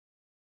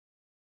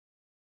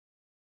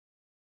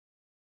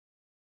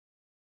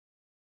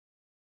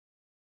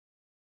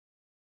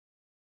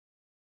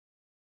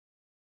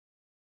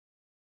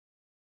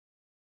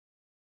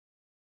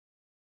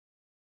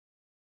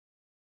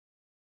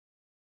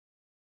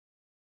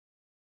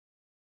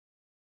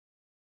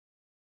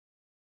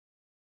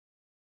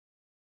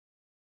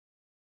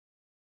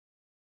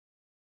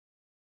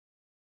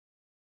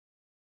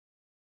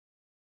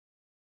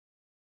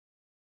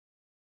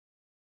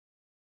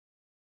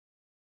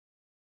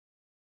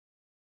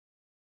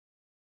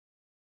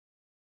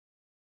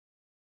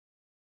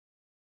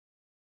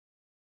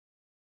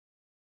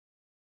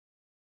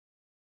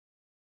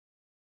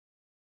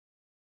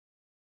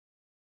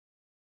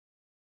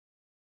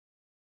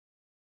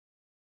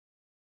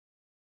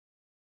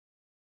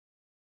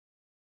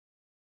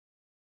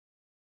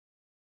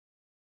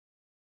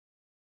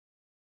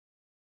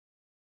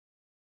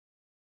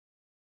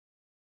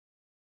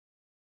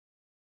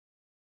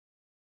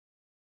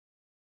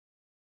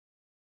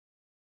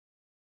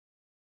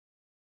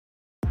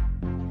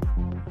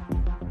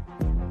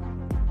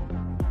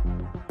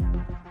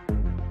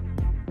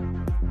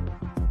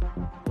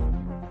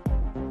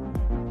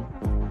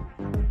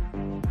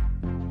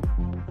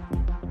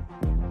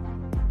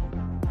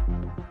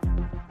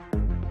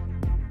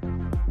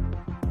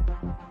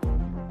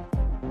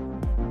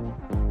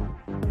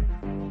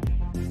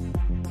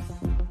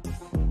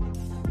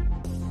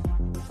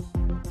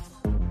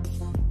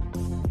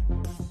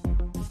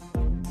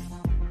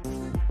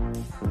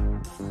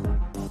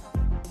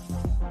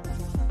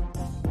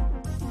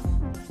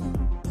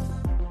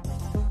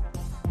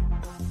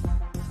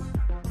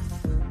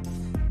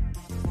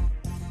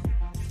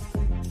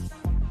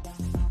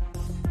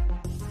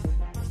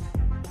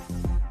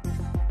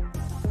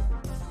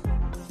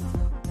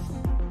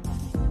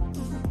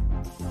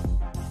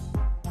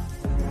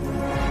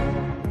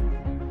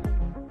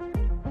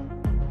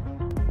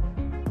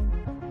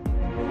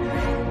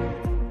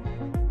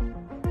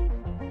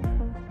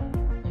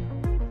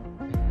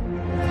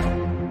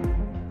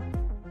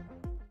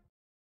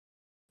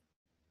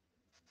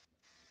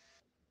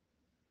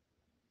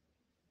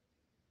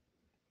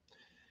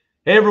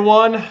Hey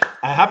everyone,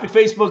 happy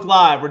Facebook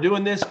Live. We're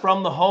doing this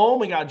from the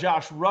home. We got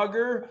Josh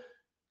Rugger,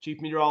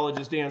 Chief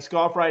Meteorologist Dan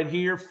Scoff right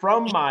here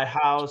from my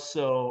house.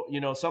 So,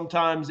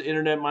 sometimes the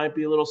internet might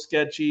be a little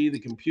sketchy. The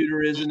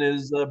computer isn't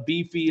as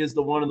beefy as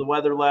the one in the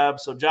weather lab.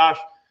 So, Josh,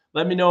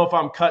 let me know if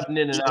I'm cutting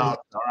in and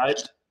out. All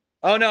right.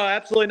 Oh, no,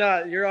 absolutely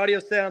not. Your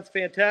audio sounds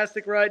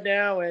fantastic right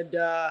now. And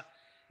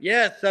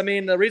yes, I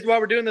mean, the reason why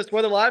we're doing this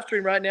weather live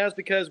stream right now is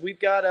because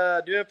we've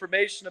got new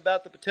information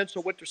about the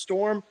potential winter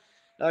storm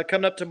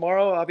coming up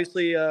tomorrow.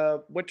 Obviously,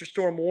 winter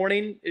storm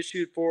warning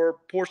issued for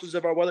portions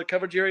of our weather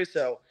coverage area.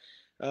 So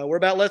we're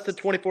about less than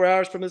 24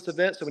 hours from this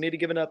event. So we need to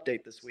give an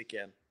update this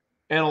weekend.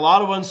 And a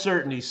lot of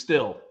uncertainty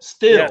still.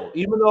 Yes.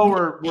 Even though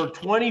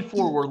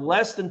we're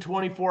less than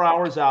 24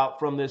 hours out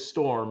from this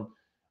storm.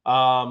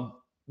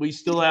 We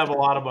still have a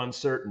lot of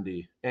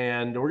uncertainty,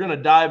 and we're going to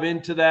dive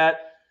into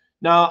that.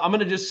 Now, I'm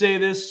going to just say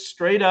this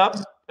straight up.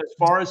 As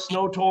far as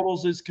snow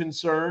totals is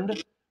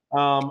concerned,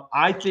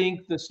 I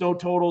think the snow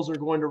totals are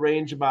going to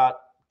range about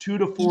 2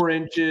 to 4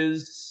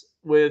 inches,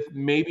 with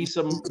maybe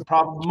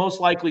probably most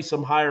likely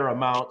some higher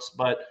amounts.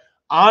 But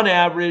on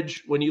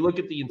average, when you look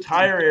at the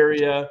entire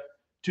area,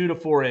 2 to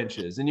 4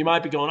 inches. And you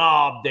might be going,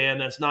 oh, Dan,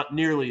 that's not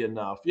nearly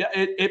enough. Yeah,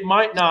 it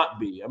might not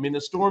be. I mean,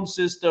 the storm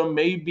system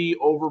may be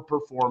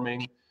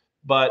overperforming,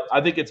 but I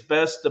think it's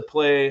best to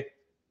play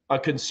a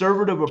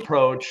conservative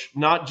approach,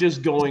 not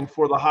just going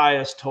for the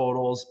highest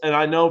totals. And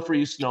I know for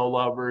you snow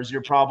lovers,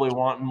 you're probably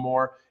wanting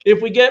more.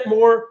 If we get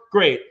more,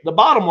 great. The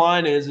bottom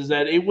line is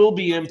that it will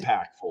be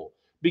impactful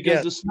because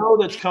Yes. the snow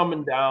that's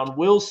coming down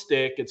will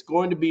stick. It's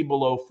going to be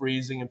below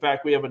freezing. In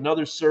fact, we have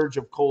another surge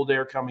of cold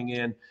air coming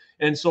in.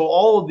 And so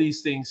all of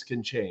these things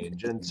can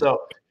change. And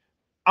so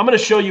I'm going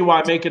to show you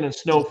why making a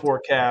snow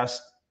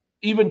forecast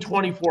even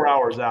 24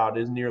 hours out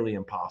is nearly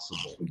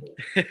impossible.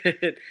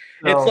 It's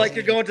So like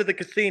you're going to the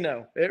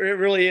casino. It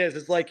really is.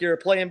 It's like you're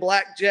playing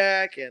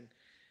blackjack and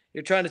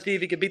you're trying to see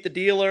if you can beat the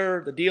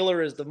dealer. The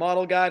dealer is the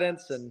model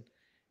guidance, and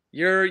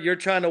you're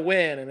trying to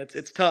win, and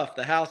it's tough.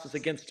 The house is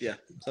against you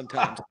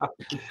sometimes.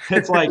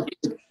 it's like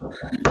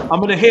I'm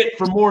going to hit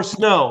for more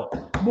snow,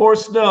 more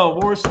snow,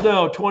 more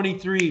snow.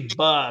 23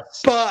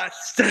 bust.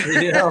 Bust.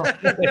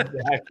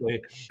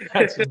 Exactly.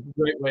 That's a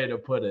great way to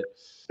put it.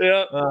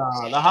 Yep.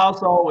 The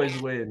house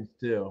always wins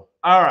too.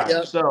 All right.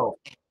 Yep. So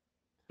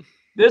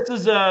this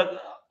is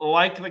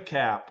like the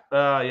cap.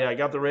 Yeah, I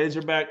got the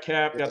Razorback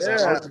cap, got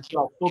the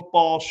Arkansas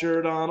football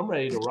shirt on. I'm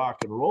ready to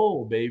rock and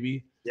roll,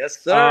 baby.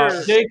 Yes,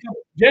 sir.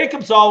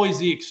 Jacob's always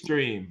the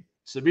extreme.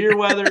 Severe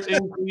weather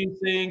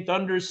increasing,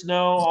 thunder,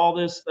 snow, all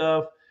this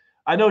stuff.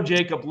 I know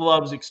Jacob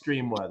loves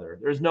extreme weather.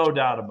 There's no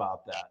doubt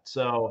about that.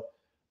 So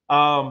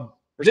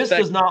this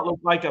does not look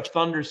like a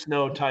thunder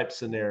snow type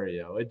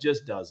scenario. It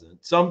just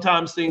doesn't.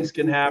 Sometimes things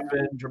can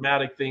happen,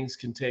 dramatic things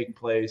can take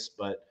place,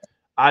 but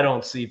I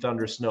don't see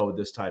thunder snow with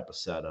this type of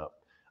setup.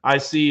 I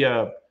see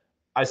a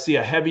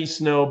heavy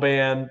snow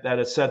band that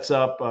it sets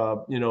up,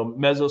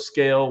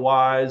 mesoscale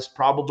wise,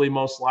 probably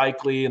most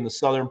likely in the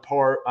southern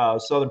part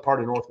of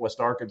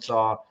northwest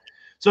Arkansas.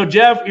 So,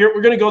 Jeff,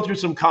 we're going to go through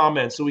some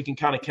comments so we can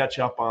kind of catch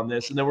up on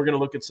this, and then we're going to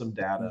look at some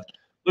data.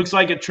 Looks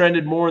like it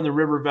trended more in the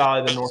River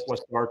Valley than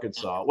northwest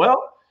Arkansas.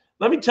 Well,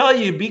 let me tell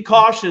you, be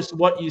cautious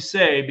what you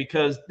say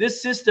because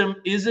this system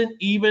isn't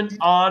even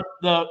on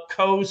the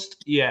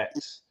coast yet.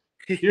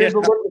 Here's a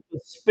look at the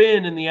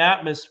spin in the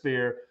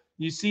atmosphere.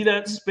 You see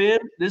that spin?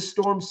 This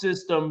storm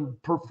system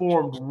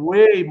performed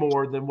way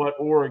more than what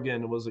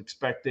Oregon was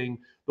expecting.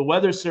 The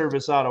Weather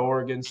Service out of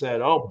Oregon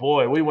said, oh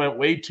boy, we went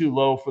way too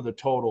low for the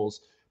totals.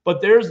 But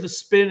there's the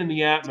spin in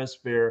the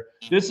atmosphere.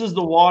 This is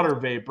the water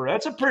vapor.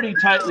 That's a pretty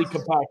tightly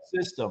compact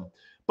system.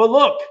 But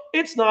look,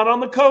 it's not on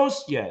the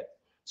coast yet.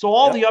 So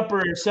all the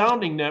upper air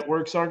sounding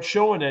networks aren't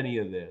showing any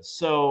of this.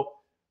 So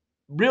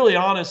really,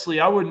 honestly,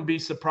 I wouldn't be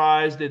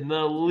surprised in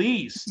the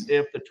least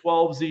if the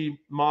 12Z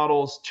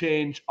models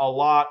change a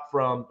lot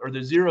from, or the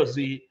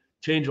 0Z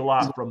change a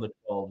lot from the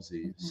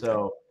 12Z.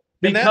 So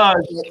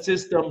because the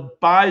system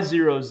by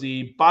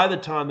 0Z, by the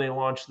time they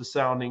launch the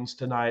soundings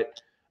tonight,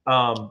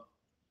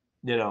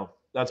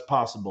 that's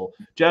possible.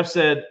 Jeff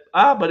said,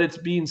 but it's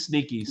being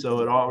sneaky,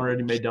 so it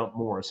already may dump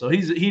more. So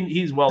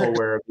he's well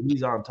aware of it.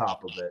 He's on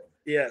top of it.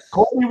 Yes.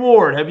 Colby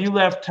Ward, have you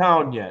left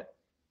town yet?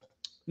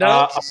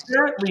 No.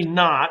 Apparently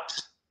not.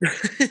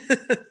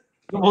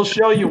 We'll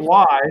show you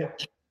why.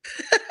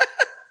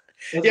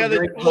 Yeah,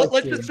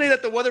 let's just say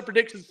that the Weather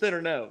Prediction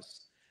Center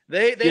knows.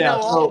 They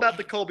know all about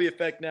the Colby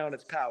effect now and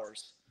its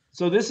powers.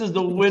 So this is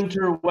the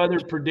Winter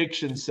Weather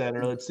Prediction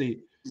Center. Let's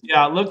see.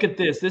 Yeah, look at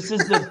this. This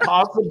is the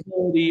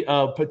possibility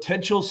of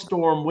potential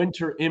storm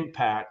winter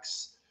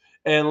impacts.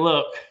 And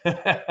look,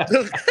 right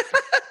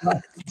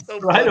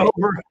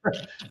over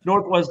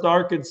northwest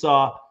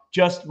Arkansas,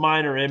 just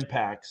minor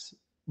impacts.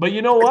 But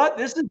you know what?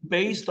 This is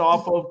based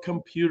off of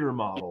computer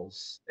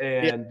models.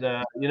 And,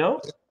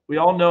 we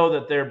all know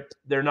that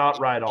they're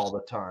not right all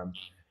the time.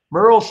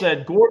 Merle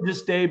said,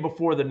 gorgeous day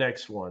before the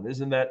next one.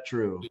 Isn't that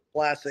true?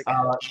 Classic.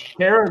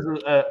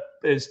 Kara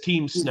is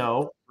team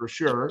snow for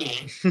sure.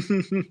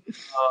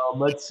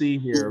 Let's see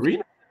here.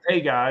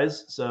 hey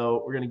guys,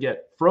 so we're gonna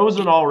get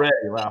frozen already.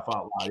 Laugh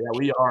out loud. Yeah,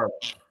 we are.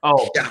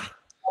 Oh, Yeah.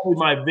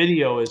 my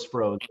video is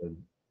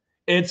frozen.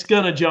 It's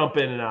gonna jump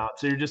in and out,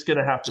 so you're just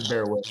gonna have to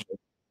bear with it.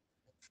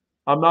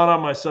 I'm not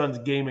on my son's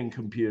gaming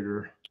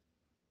computer.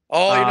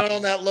 Oh, you're not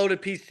on that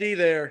loaded PC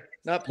there.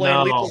 Not playing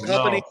No, Lethal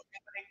Company.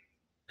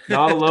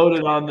 not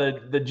loaded on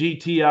the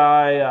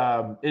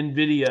GTI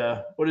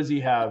NVIDIA. What does he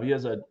have? He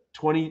has a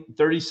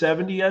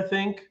 3070, I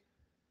think.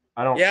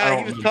 I don't He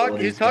was talking.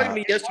 He was talking to got.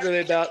 me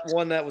yesterday about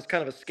one that was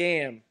kind of a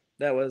scam.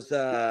 That was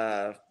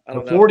I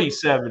don't The know.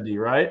 4070,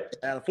 right?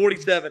 The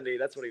 4070.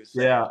 That's what he was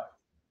saying. Yeah.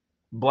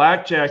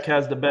 Blackjack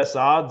has the best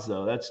odds,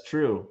 though. That's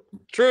true.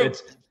 True.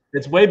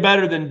 It's way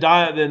better than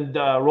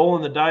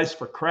rolling the dice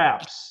for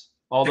craps.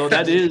 Although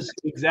that is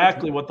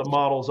exactly what the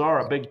models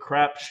are—a big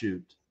crap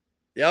shoot.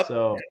 Yep.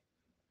 So,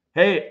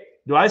 hey,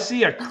 do I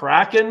see a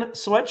Kraken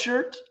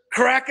sweatshirt?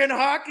 Kraken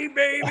hockey,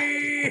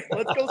 baby!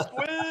 Let's go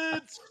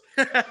Squids!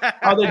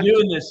 How are they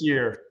doing this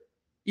year?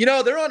 You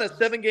know, they're on a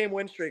 7-game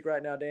win streak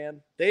right now,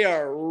 Dan. They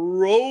are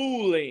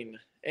rolling,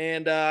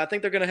 and I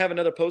think they're going to have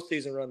another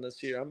postseason run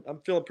this year.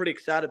 I'm feeling pretty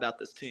excited about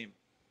this team.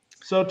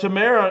 So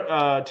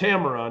Tamara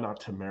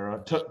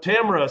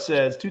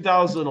says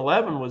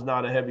 2011 was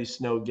not a heavy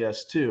snow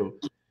guess too.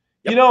 Yep.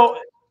 You know,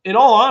 in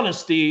all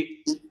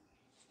honesty,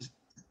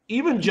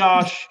 even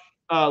Josh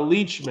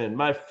Leachman,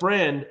 my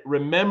friend,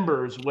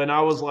 remembers when I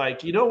was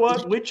like, you know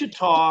what,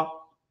 Wichita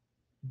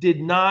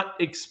did not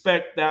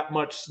expect that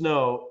much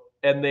snow,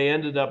 and they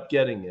ended up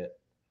getting it.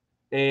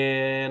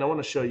 And I want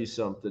to show you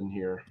something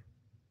here.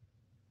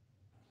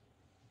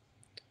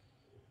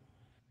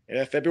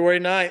 Yeah, February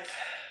 9th.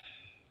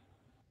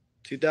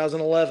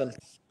 2011,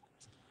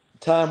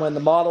 time when the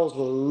models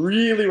were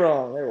really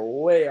wrong. They were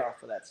way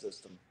off of that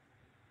system.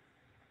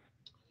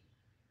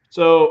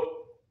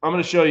 So I'm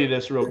going to show you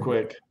this real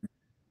quick.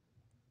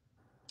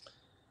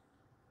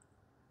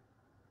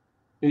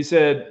 He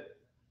said,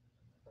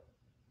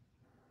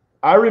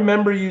 I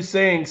remember you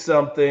saying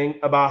something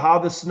about how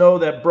the snow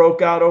that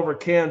broke out over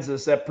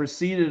Kansas that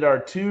preceded our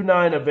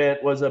 2-9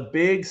 event was a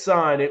big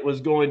sign it was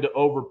going to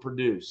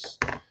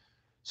overproduce.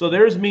 So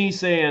there's me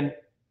saying,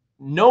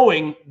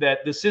 knowing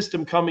that the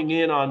system coming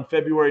in on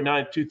February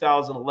 9th,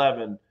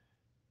 2011,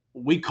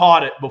 we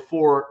caught it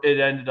before it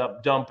ended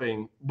up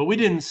dumping, but we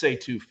didn't say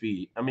 2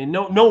 feet. I mean,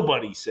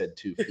 nobody said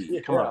 2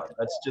 feet. Come on.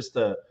 That's just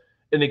an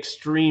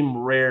extreme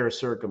rare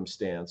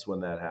circumstance when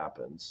that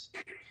happens.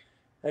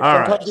 All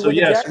right. So,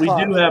 yes, we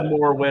do have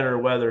more winter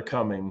weather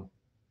coming.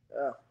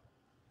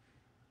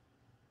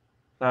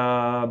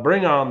 Yeah.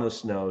 Bring on the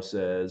snow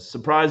says,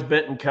 surprised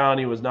Benton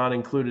County was not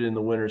included in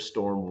the winter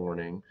storm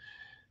warning.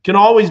 Can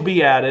always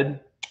be added.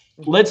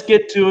 Let's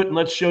get to it and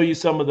let's show you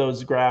some of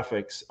those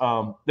graphics.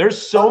 There's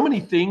so many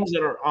things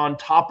that are on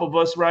top of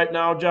us right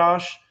now,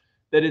 Josh,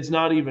 that it's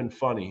not even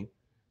funny.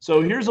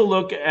 So here's a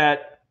look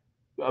at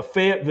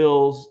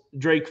Fayetteville's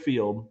Drake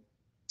Field.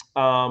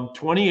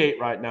 28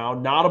 right now,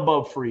 not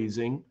above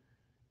freezing.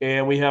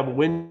 And we have a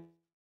wind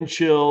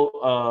chill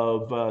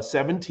of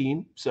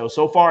 17.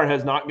 So far it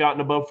has not gotten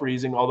above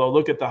freezing, although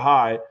look at the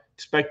high,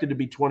 expected to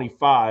be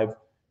 25.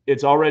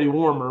 It's already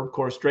warmer. Of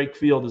course, Drake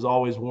Field is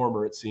always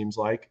warmer, it seems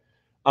like.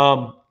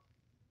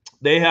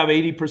 They have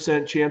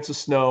 80% chance of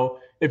snow.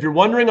 If you're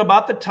wondering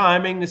about the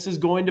timing, this is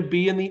going to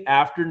be in the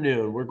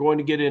afternoon. We're going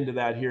to get into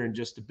that here in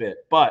just a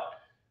bit. But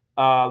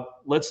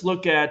let's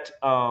look at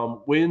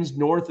winds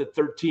north at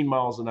 13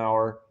 miles an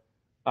hour.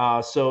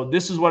 So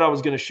this is what I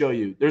was going to show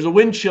you. There's a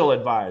wind chill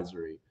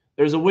advisory.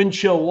 There's a wind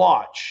chill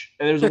watch.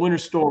 And there's a winter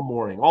storm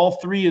warning. All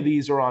three of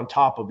these are on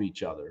top of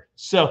each other.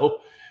 So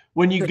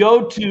when you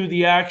go to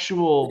the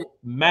actual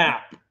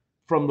map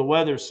from the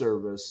Weather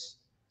Service,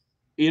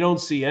 you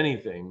don't see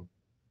anything.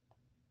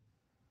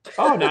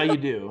 Oh, now you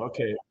do.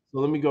 Okay. So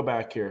let me go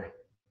back here.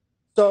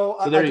 So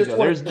there you go.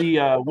 There's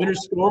the winter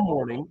storm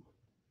warning.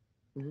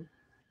 Mm-hmm.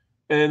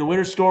 And the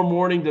winter storm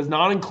warning does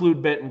not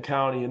include Benton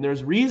County. And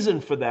there's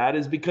reason for that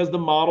is because the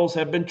models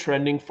have been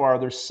trending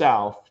farther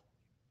south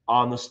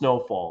on the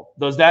snowfall.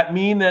 Does that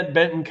mean that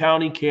Benton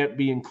County can't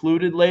be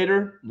included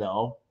later?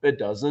 No, it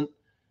doesn't.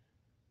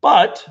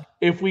 But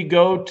if we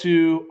go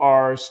to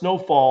our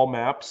snowfall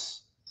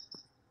maps,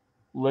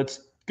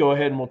 let's go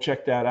ahead and we'll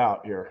check that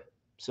out here.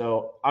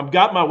 So I've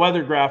got my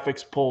weather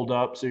graphics pulled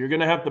up. So you're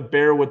going to have to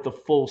bear with the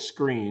full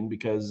screen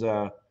because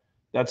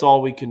that's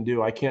all we can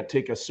do. I can't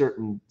take a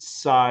certain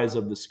size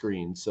of the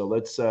screen. So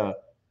let's, and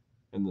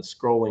the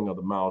scrolling of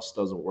the mouse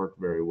doesn't work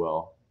very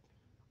well.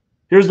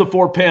 Here's the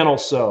 4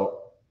 panels. So,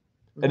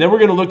 and then we're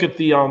going to look at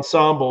the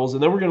ensembles,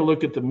 and then we're going to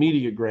look at the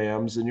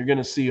mediagrams, and you're going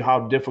to see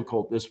how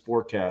difficult this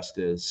forecast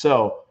is.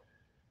 So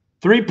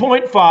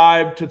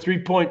 3.5 to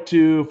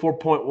 3.2,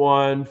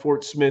 4.1,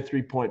 Fort Smith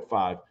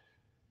 3.5.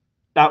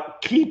 Now,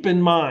 keep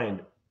in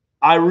mind,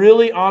 I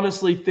really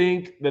honestly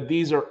think that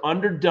these are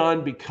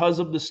underdone because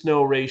of the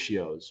snow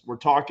ratios. We're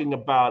talking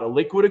about a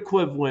liquid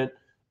equivalent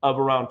of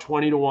around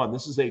 20-1.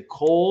 This is a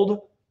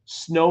cold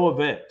snow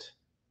event.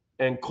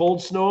 And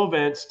cold snow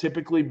events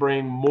typically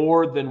bring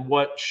more than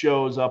what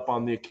shows up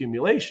on the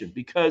accumulation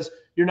because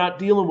you're not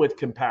dealing with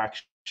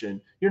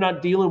compaction. You're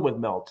not dealing with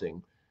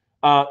melting.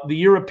 The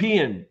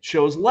European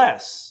shows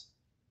less.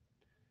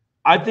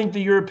 I think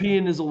the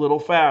European is a little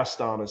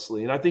fast,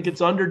 honestly, and I think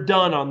it's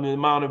underdone on the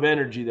amount of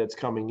energy that's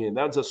coming in.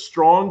 That's a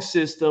strong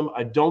system.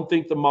 I don't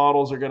think the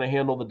models are going to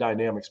handle the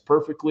dynamics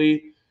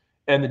perfectly.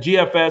 And the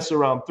GFS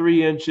around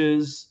 3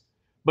 inches.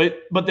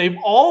 But they've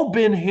all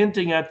been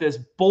hinting at this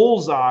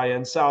bullseye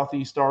in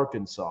southeast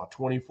Arkansas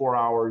 24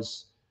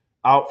 hours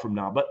out from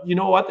now. But you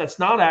know what? That's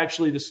not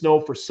actually the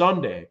snow for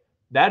Sunday.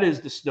 That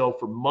is the snow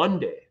for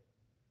Monday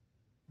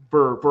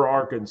for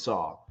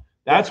Arkansas.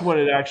 That's when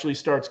it actually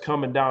starts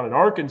coming down in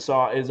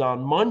Arkansas, is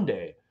on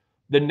Monday.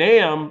 The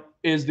NAM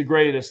is the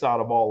greatest out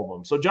of all of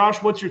them. So,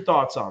 Josh, what's your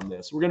thoughts on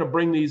this? We're going to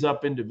bring these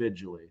up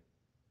individually.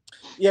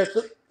 Yes,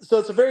 so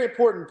it's a very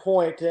important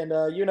point, and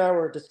you and I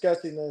were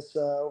discussing this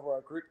over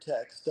our group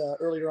text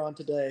earlier on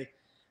today.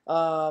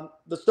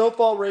 The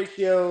snowfall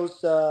ratios,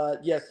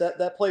 yes,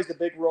 that plays a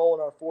big role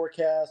in our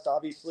forecast.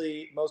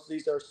 Obviously, most of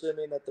these are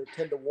assuming that they're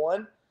 10 to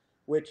 1,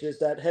 which is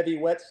that heavy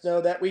wet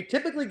snow that we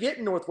typically get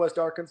in northwest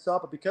Arkansas.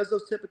 But because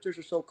those temperatures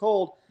are so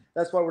cold,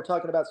 that's why we're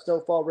talking about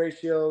snowfall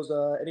ratios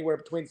anywhere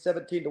between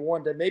 17 to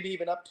 1 to maybe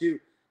even up to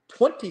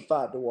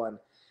 25 to 1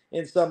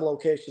 in some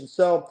locations.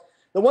 So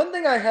the one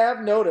thing I have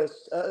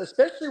noticed,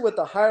 especially with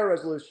the higher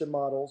resolution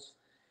models,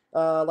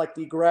 like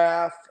the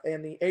Graph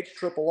and the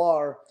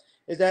HRRR,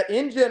 is that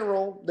in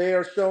general, they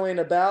are showing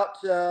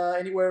about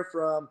anywhere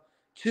from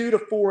 2 to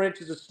 4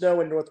 inches of snow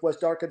in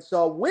northwest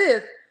Arkansas,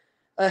 with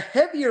a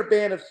heavier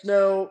band of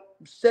snow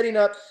setting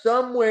up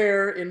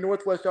somewhere in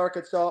northwest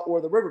Arkansas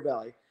or the River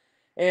Valley.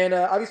 And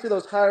obviously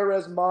those higher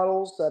res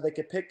models, they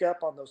can pick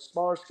up on those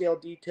smaller scale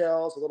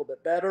details a little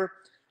bit better.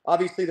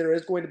 Obviously there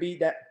is going to be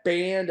that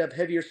band of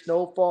heavier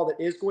snowfall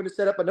that is going to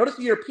set up. But notice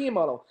the European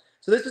model.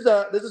 So this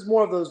is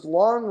more of those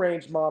long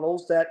range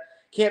models that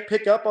can't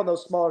pick up on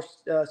those smaller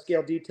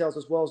scale details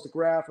as well as the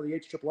Graph or the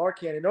HRRR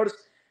can. And notice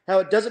how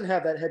it doesn't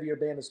have that heavier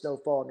band of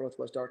snowfall in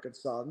northwest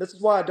Arkansas. And this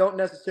is why I don't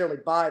necessarily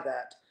buy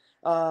that.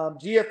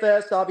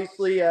 GFS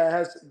obviously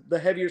has the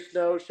heavier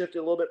snow shifted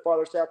a little bit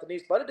farther south and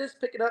east, but it is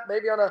picking up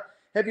maybe on a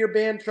heavier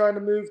band trying to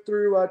move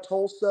through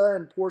Tulsa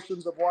and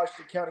portions of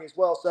Washington County as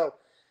well. So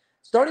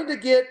starting to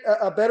get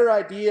a better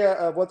idea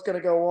of what's going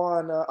to go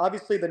on.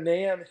 Obviously, the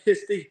NAM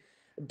is the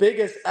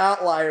biggest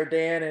outlier,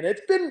 Dan, and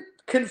it's been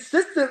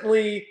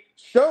consistently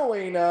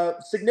showing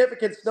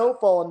significant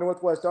snowfall in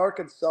northwest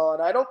Arkansas,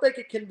 and I don't think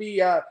it can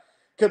be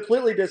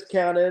completely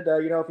discounted.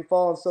 If you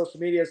follow on social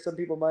media, some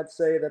people might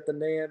say that the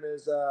NAM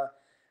is a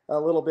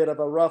little bit of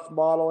a rough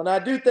model, and I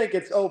do think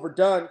it's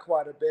overdone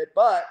quite a bit,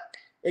 but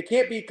it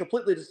can't be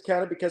completely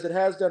discounted because it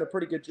has done a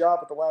pretty good job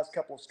with the last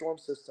couple of storm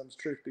systems,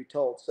 truth be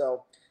told.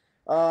 So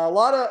a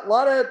lot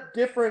of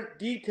different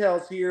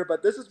details here,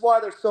 but this is why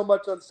there's so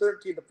much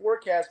uncertainty in the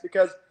forecast,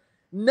 because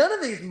none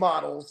of these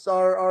models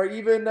are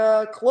even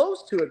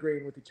close to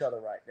agreeing with each other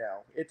right now.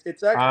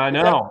 It's actually, I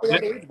know. it's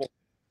unbelievable.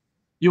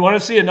 You want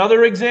to see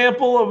another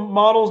example of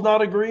models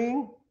not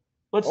agreeing?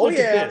 Let's look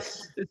at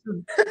this. This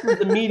is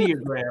the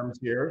mediagrams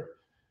here.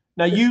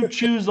 Now you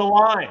choose a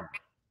line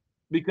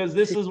because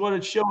this is what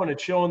it's showing.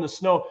 It's showing the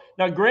snow.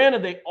 Now,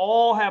 granted, they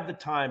all have the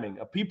timing.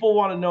 People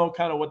want to know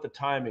kind of what the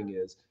timing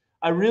is.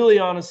 I really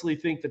honestly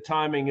think the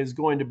timing is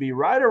going to be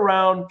right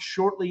around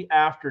shortly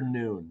after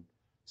noon.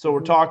 So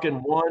we're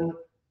talking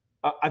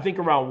I think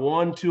around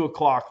 1, 2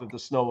 o'clock that the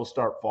snow will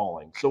start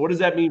falling. So what does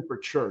that mean for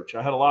church?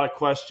 I had a lot of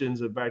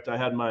questions. In fact, I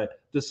had my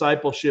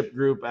discipleship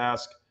group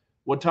ask,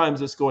 what time is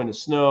this going to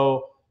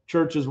snow?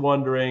 Church is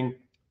wondering.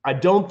 I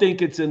don't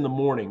think it's in the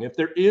morning. If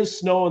there is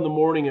snow in the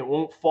morning, it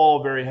won't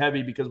fall very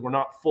heavy because we're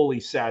not fully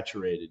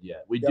saturated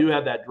yet. We do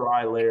have that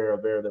dry layer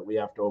of air that we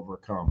have to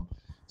overcome,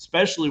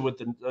 especially with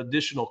the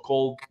additional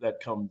cold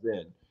that comes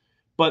in.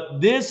 But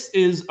this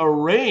is a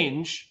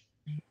range.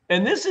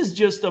 And this is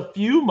just a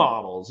few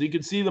models. You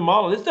can see the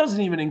model. This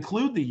doesn't even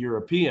include the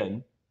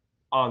European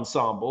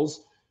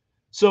ensembles.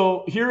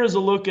 So here is a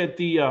look at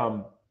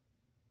the,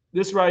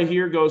 this right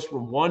here goes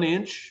from 1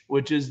 inch,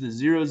 which is the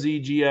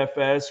 0Z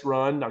GFS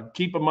run. Now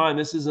keep in mind,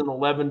 this is an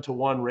 11 to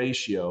 1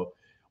 ratio.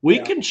 We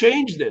can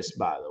change this,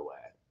 by the way.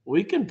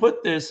 We can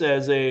put this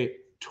as a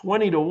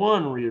 20 to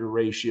 1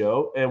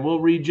 ratio and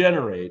we'll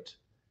regenerate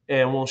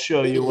and we'll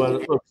show you what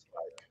it looks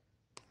like.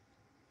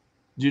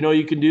 Do you know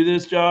you can do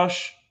this,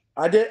 Josh?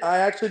 I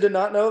actually did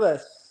not know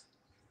this.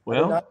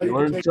 Well, you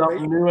learn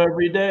something new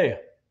every day.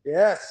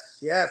 Yes,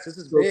 this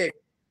is big.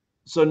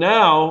 So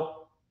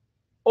now,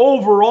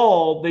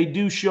 overall, they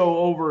do show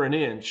over an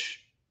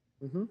inch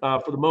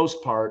for the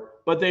most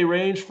part, but they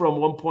range from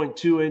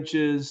 1.2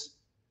 inches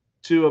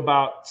to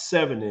about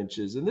 7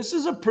 inches. And this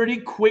is a pretty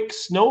quick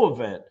snow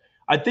event.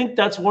 I think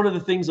that's one of the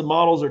things the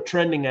models are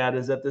trending at,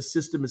 is that the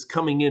system is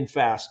coming in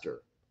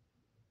faster.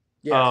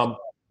 Yes.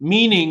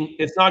 Meaning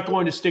it's not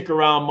going to stick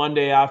around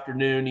Monday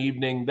afternoon,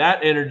 evening. That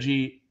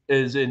energy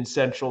is in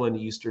central and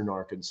eastern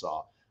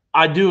Arkansas.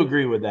 I do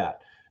agree with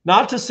that.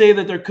 Not to say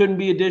that there couldn't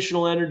be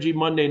additional energy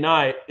Monday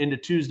night into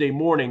Tuesday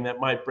morning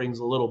that might bring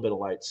a little bit of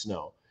light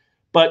snow.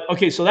 But,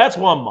 okay, so that's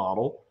one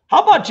model.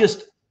 How about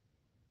just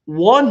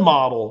one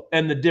model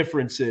and the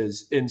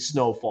differences in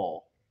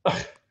snowfall?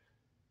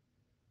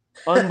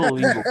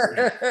 Unbelievable.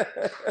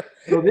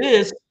 So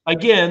this,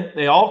 again,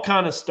 they all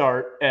kind of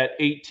start at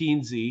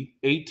 18Z.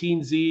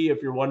 18Z,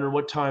 if you're wondering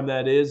what time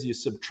that is, you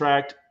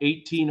subtract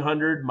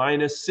 1800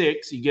 minus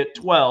 6, you get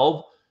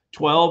 12.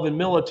 12 in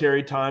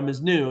military time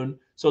is noon.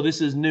 So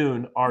this is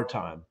noon, our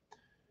time.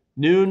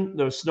 Noon,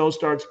 the snow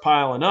starts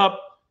piling up.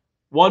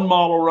 One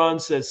model run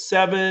says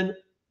 7.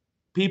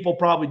 People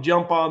probably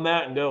jump on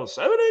that and go,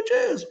 7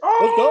 inches.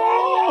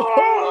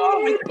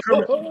 Oh! Let's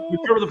go! We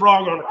cover the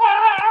frog going,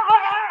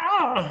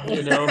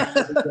 you know.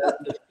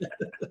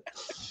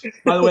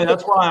 By the way,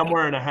 that's why I'm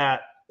wearing a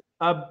hat.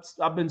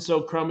 I've been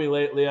so crummy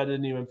lately, I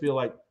didn't even feel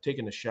like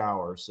taking a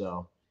shower.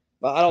 So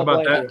Well, I don't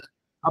blame you.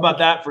 How about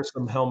that for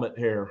some helmet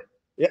hair?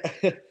 Yeah.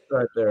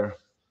 Right there.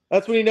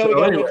 That's when you know we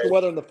got winter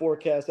weather in the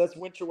forecast. That's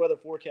winter weather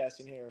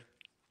forecasting here.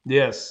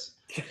 Yes.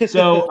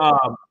 So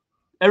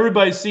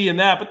everybody's seeing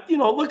that, but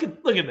look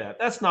at that.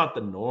 That's not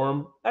the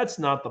norm. That's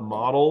not the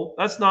model.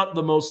 That's not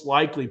the most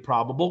likely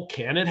probable.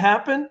 Can it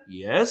happen?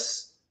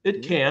 Yes,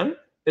 it can,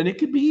 and it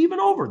could be even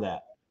over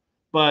that,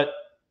 but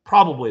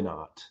probably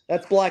not.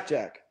 That's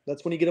blackjack.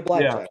 That's when you get a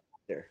blackjack.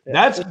 There. Yeah.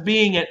 That's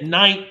being at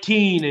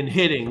 19 and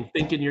hitting,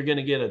 thinking you're going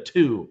to get a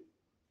 2.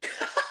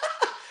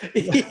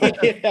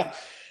 Yeah.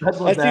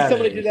 I see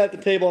somebody do that at the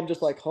table. I'm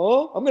just like,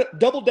 huh? I'm going to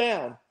double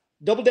down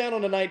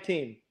on a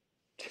 19.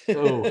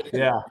 Oh,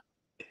 yeah.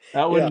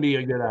 That wouldn't be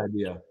a good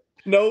idea.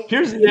 No.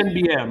 Here's the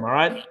NBM, all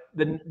right?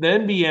 The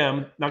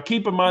NBM, now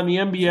keep in mind the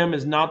NBM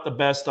is not the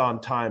best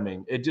on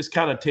timing. It just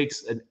kind of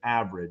takes an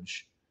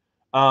average.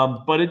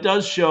 But it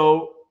does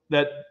show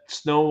that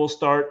snow will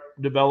start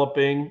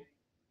developing.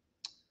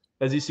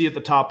 As you see at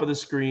the top of the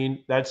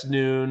screen, that's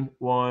noon,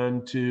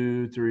 1,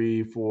 2,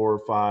 3, 4,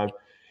 5.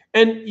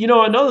 And,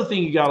 another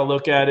thing you got to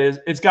look at is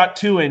it's got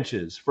 2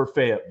 inches for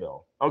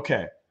Fayetteville.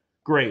 Okay,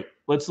 great.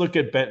 Let's look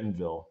at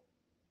Bentonville.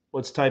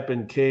 Let's type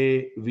in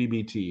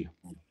KVBT.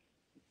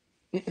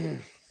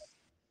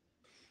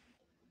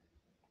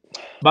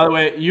 By the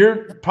way,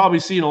 you're probably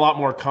seeing a lot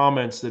more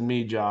comments than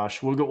me,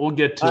 Josh. We'll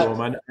get to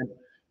them.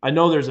 I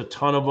know there's a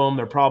ton of them.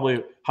 They're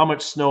probably how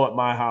much snow at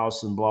my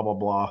house and blah, blah,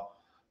 blah.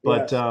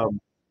 But,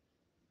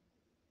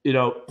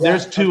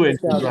 there's 2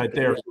 inches right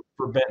there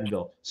for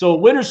Bentonville. So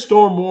winter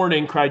storm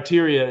warning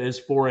criteria is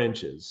 4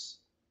 inches.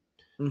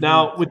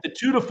 Now, with the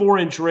 2 to 4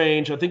 inch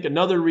range, I think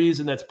another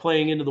reason that's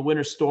playing into the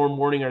winter storm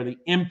warning are the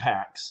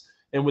impacts.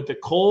 And with the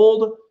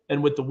cold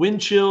and with the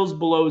wind chills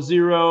below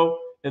 0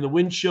 and the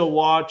wind chill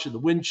watch and the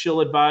wind chill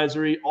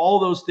advisory, all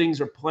those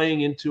things are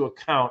playing into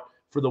account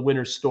for the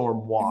winter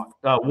storm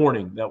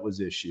warning that was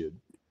issued.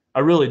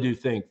 I really do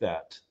think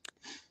that.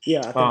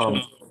 Yeah, I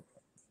think so.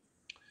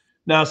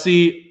 Now,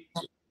 see,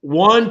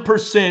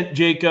 1%,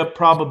 Jacob,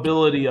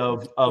 probability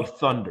of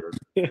thunder.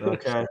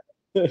 Okay.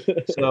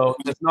 So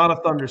it's not a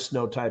thunder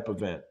snow type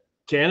event.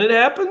 Can it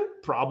happen?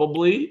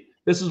 Probably.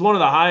 This is one of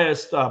the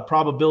highest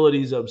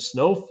probabilities of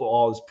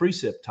snowfall is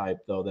precip type,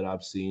 though, that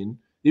I've seen.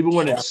 Even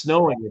when it's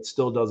snowing, it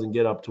still doesn't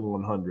get up to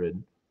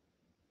 100.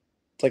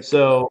 It's like,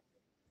 so,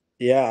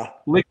 yeah,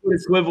 liquid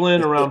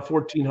equivalent around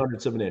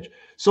 0.1400ths of an inch.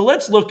 So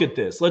let's look at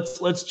this.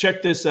 Let's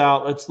check this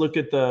out. Let's look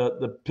at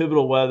the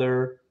pivotal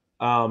weather.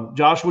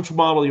 Josh, which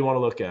model do you want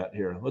to look at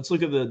here? Let's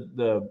look at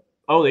the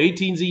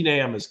 18Z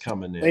NAM is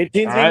coming in.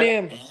 18Z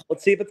NAM.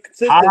 Let's see if it's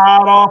consistent.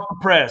 Hot off the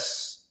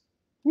press.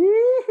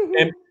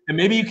 And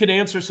maybe you can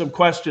answer some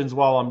questions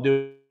while I'm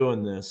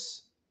doing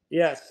this.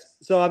 Yes.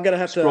 So I'm gonna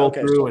have to scroll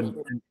through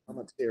and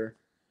comments here.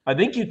 I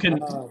think you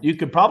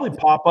can probably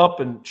pop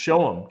up and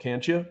show them,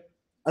 can't you?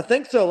 I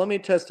think so. Let me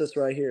test this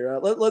right here.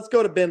 Let's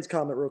go to Ben's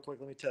comment real quick.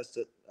 Let me test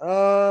it.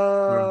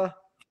 No,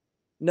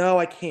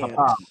 I can't.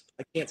 I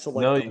can't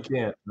select. No, you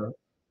can't. No.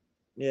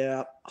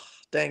 Yeah. Oh,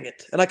 dang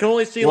it. And I can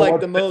only see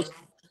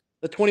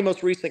the 20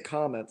 most recent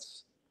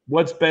comments.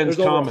 What's Ben's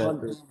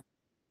comment?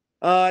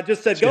 It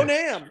just said, go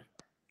NAM.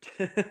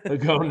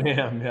 Go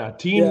NAM, yeah.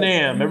 Team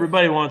NAM.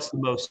 Everybody wants the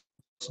most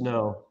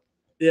snow.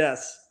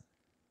 Yes.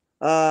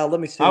 Let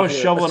me see. I was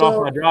shoveling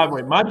off my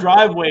driveway. My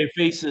driveway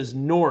faces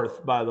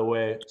north, by the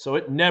way, so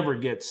it never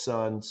gets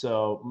sun.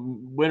 So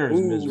winter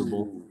is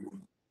miserable.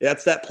 Yeah,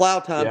 it's that plow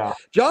time. Yeah.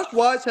 Josh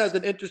Wise has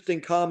an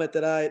interesting comment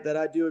that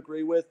I do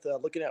agree with.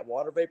 Looking at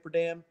water vapor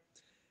dam,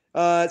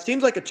 it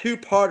seems like a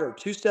two-parter,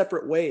 2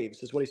 separate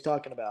waves is what he's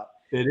talking about.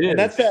 It is. And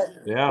that's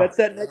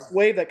that next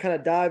wave that kind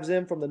of dives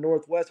in from the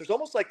northwest. There's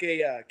almost like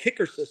a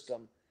kicker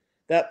system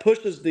that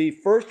pushes the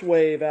first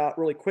wave out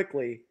really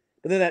quickly.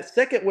 But then that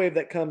second wave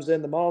that comes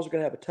in, the models are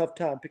going to have a tough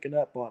time picking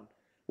up on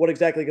what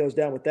exactly goes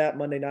down with that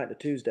Monday night to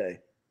Tuesday.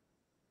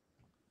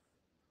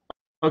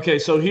 Okay,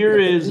 so here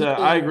is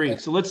I agree.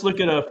 So let's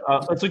look at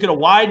a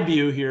wide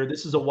view here.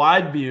 This is a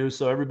wide view,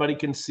 so everybody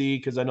can see,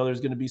 because I know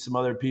there's going to be some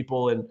other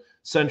people in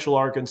Central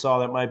Arkansas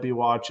that might be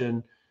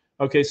watching.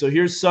 Okay, so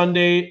here's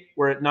Sunday.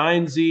 We're at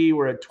 9Z.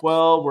 We're at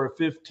 12. We're at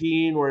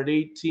 15. We're at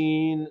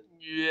 18.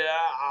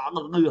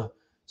 Yeah.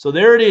 So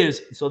there it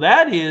is. So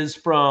that is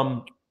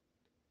from.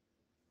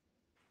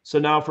 So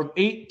now from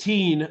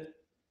 18,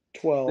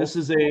 12. This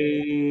is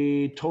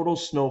a total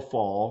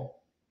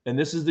snowfall, and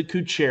this is the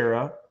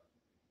Kuchera.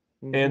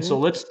 And so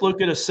let's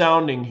look at a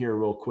sounding here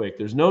real quick.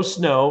 There's no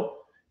snow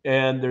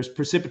and there's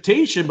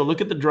precipitation, but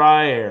look at the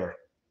dry air.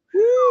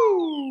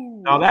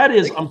 Woo! Now that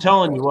is, I'm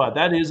telling you what,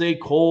 that is a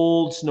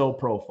cold snow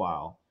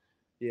profile.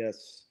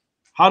 Yes.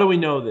 How do we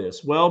know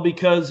this? Well,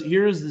 because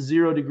here's the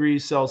 0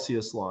 degrees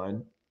Celsius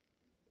line.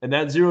 And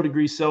that 0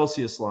 degrees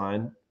Celsius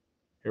line,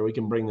 here we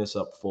can bring this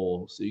up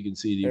full so you can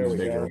see it even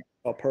bigger.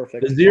 Oh,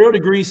 perfect. The 0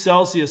 degrees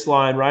Celsius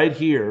line right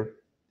here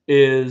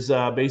is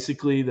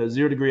basically the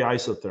 0 degree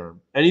isotherm.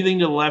 Anything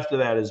to the left of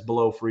that is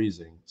below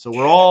freezing. So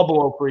we're all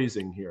below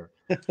freezing here.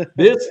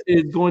 This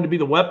is going to be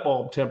the wet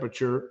bulb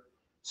temperature.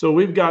 So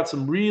we've got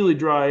some really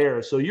dry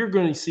air. So you're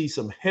going to see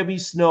some heavy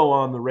snow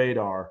on the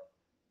radar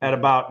at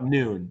about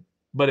noon,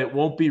 but it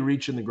won't be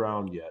reaching the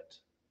ground yet.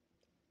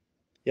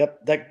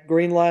 Yep, that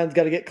green line's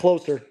got to get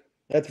closer.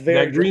 That's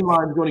very that green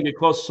line is going to get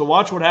closer. So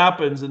watch what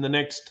happens in the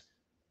next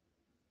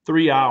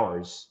 3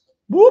 hours.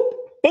 Whoop!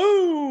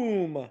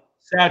 Boom!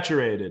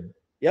 Saturated.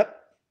 Yep.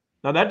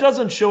 Now that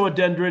doesn't show a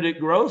dendritic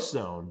growth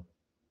zone,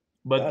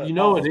 but you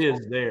know it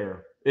is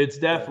there. It's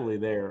definitely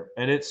there,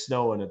 and it's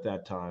snowing at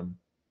that time.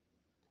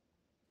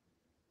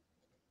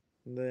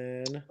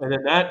 And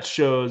then that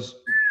shows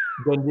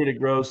dendritic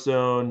growth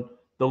zone.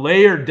 The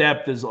layer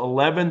depth is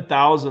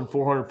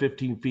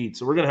 11,415 feet.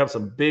 So we're going to have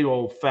some big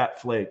old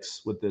fat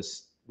flakes with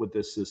this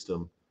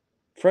system.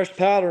 Fresh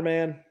powder,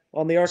 man,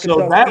 on the Arkansas.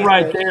 So that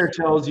right there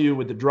tells you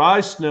with the dry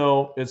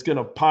snow, it's going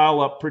to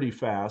pile up pretty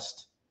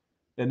fast.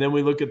 And then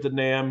we look at the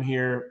NAM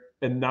here,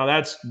 and now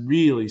that's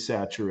really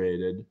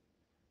saturated.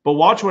 But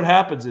watch what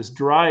happens. This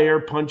dry air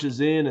punches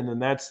in, and then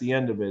that's the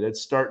end of it.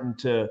 It's starting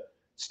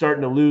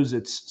to lose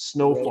its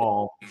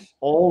snowfall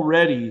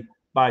already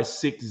by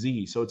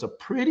 6Z. So it's a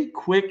pretty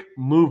quick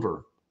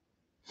mover.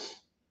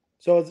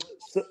 So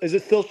is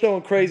it still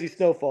showing crazy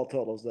snowfall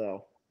totals,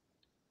 though?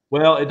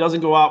 Well, it doesn't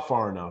go out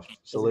far enough.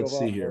 So let's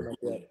see here.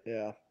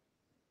 Yeah.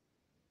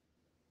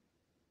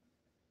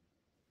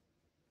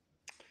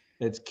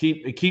 It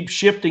keeps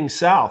shifting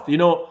south. You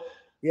know,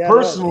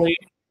 personally,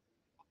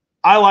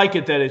 I like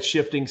it that it's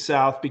shifting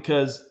south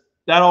because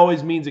that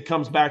always means it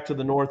comes back to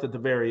the north at the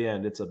very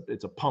end. It's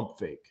a pump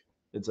fake.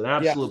 It's an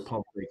absolute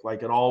pump fake,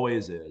 like it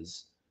always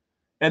is.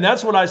 And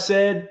that's what I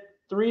said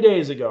 3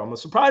 days ago. I'm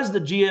surprised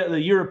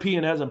the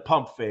European hasn't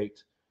pump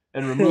faked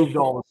and removed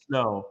all the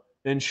snow.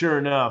 And sure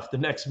enough, the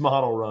next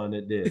model run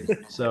it did.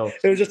 So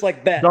it was just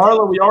like that.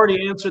 Darla, we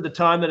already answered the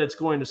time that it's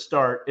going to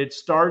start. It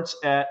starts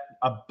at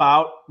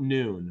about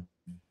noon,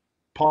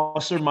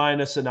 plus or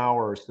minus an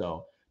hour or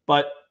so.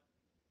 But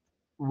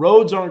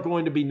roads aren't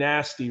going to be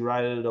nasty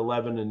right at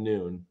 11 and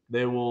noon.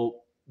 They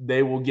will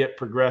get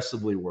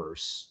progressively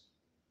worse.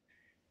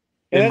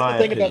 And that's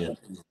the thing about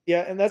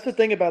and that's the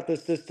thing about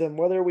this system.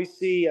 Whether we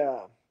see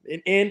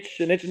an inch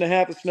and a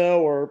half of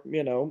snow, or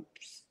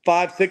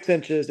 5-6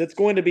 inches, it's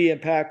going to be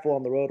impactful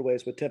on the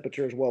roadways with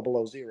temperatures well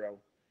below zero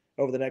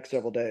over the next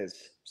several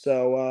days.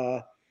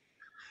 So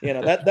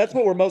that's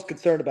what we're most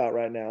concerned about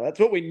right now. That's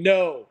what we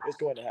know is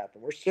going to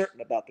happen. We're certain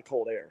about the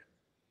cold air.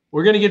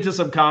 We're going to get to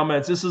some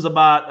comments. This is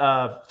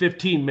about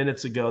 15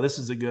 minutes ago. This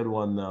is a good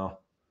one, though.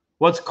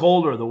 What's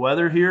colder, the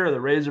weather here or the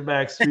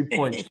Razorbacks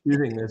 3-point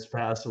shooting this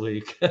past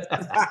week?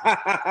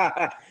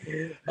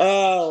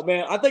 Oh,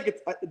 man. I think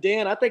it's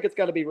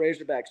got to be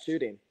Razorbacks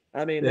shooting.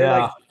 I mean,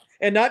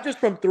 and not just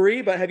from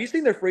three, but have you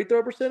seen their free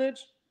throw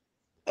percentage?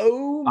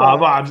 Oh,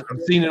 my.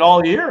 I've seen it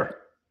all year.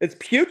 It's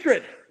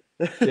putrid.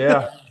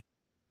 Yeah.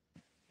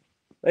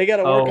 They got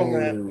to work on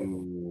that.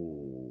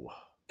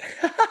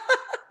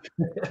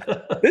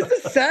 This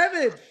is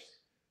savage.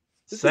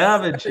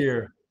 Savage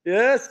here.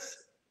 Yes.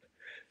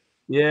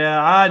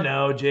 Yeah, I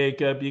know,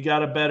 Jacob. You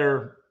got a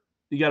better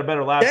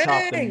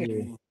laptop than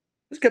me.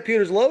 This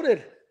computer's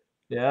loaded.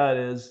 Yeah, it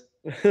is.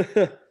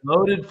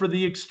 Loaded for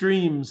the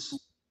extremes.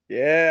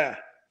 Yeah.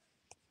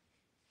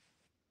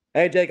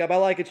 Hey, Jacob, I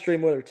like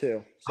extreme weather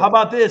too. So. How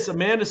about this?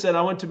 Amanda said,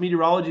 I went to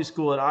meteorology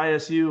school at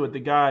ISU with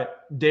the guy.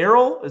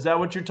 Daryl, is that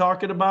what you're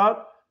talking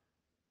about?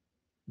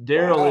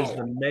 Daryl is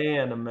the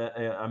man,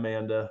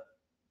 Amanda.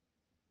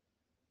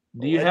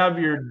 Do you have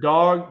your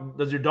dog?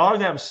 Does your dog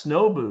have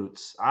snow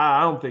boots?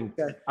 I don't think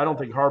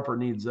Harper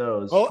needs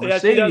those. Oh,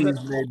 Mercedes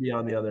maybe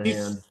on the other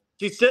hand.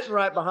 She's sitting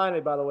right behind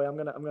me, by the way. I'm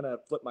gonna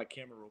flip my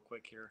camera real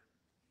quick here.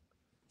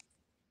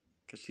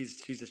 Because she's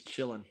just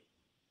chilling.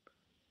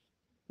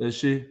 Is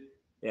she?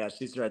 Yeah,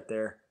 she's right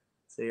there.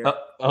 See her?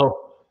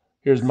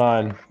 Here's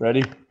mine.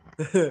 Ready?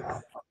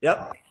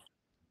 Yep.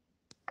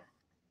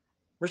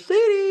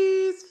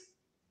 Mercedes.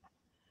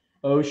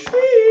 Oh,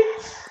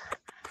 sweet.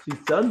 She's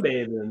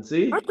sunbathing,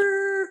 see?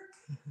 Harper.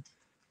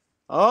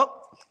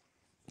 Oh.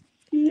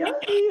 Yeah.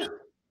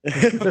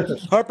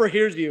 Harper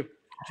hears you.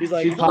 She's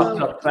like, she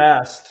popped up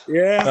fast.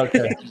 Yeah.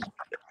 Okay.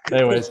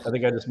 Anyways, I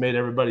think I just made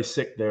everybody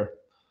sick there.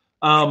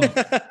 All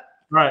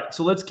right,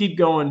 so let's keep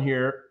going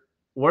here.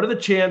 What are the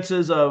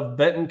chances of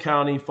Benton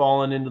County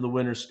falling into the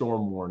winter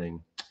storm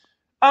warning?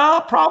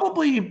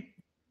 Probably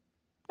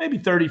maybe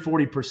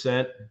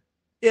 30-40%.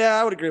 Yeah,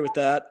 I would agree with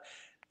that.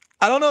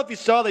 I don't know if you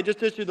saw, they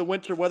just issued the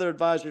winter weather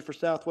advisory for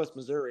Southwest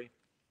Missouri.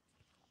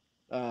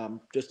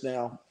 just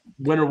now.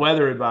 Winter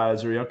weather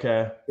advisory.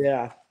 Okay.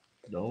 Yeah.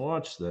 Don't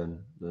watch then.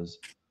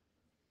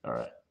 All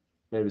right.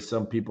 Maybe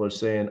some people are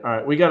saying, all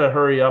right, we got to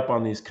hurry up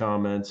on these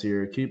comments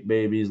here. Keep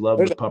babies, love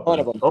There's the a ton puppy.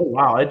 of them. Oh,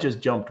 wow. It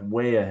just jumped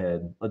way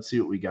ahead. Let's see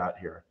what we got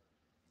here.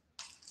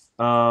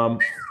 How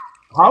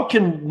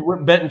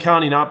can Benton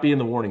County not be in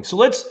the warning? So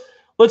let's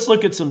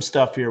look at some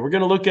stuff here. We're going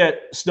to look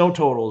at snow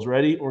totals.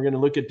 Ready? We're going to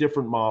look at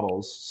different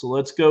models. So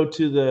let's go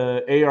to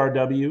the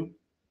ARW.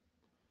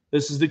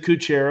 This is the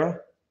Kuchera.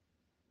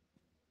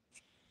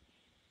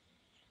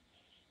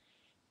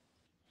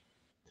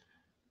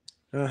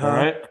 Uh-huh. All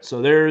right.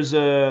 So there's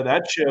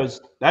that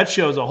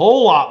shows a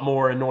whole lot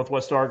more in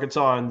Northwest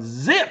Arkansas and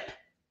zip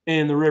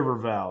in the River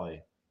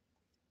Valley.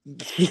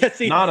 Yeah,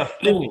 see, Not a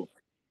thing.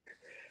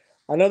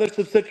 I know there's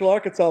some Central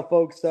Arkansas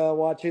folks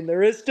watching.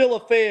 There is still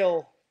a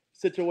fail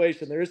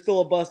situation. There is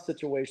still a bust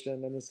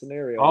situation in the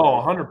scenario.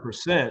 Oh, right?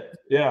 100%.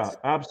 Yeah,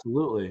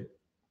 absolutely.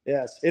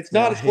 Yes, it's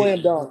not a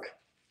slam dunk.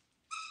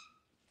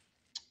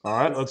 All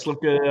right, let's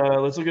look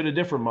at a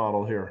different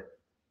model here.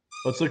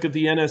 Let's look at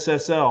the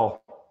NSSL.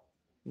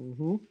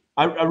 Mm-hmm.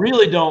 I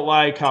really don't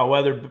like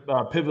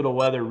how pivotal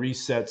weather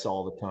resets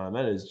all the time.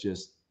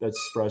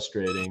 That's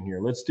frustrating here.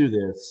 Let's do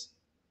this.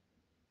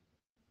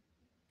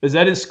 Is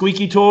that his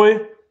squeaky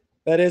toy?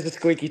 That is a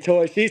squeaky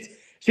toy.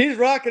 She's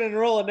rocking and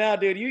rolling now,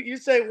 dude. You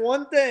say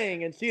one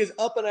thing and she is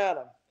up and at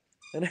him.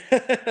 And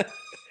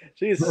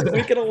she is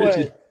squeaking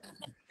away.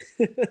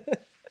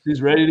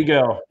 She's ready to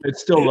go.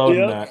 It's still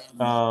loading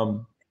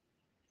that.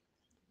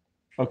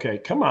 Okay,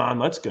 come on,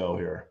 let's go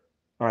here.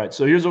 All right,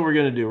 so here's what we're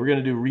going to do. We're going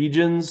to do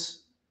regions.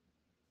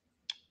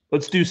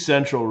 Let's do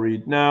central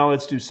read. Now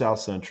let's do South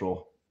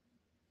Central.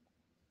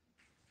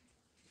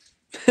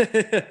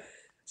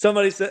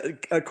 Somebody said,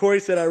 Corey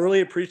said, I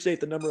really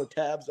appreciate the number of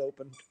tabs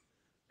open.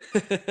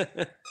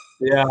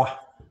 Yeah,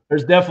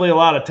 there's definitely a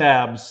lot of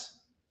tabs.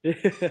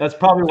 That's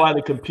probably why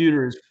the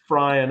computer is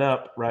frying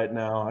up right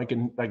now. I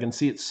can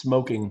see it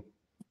smoking.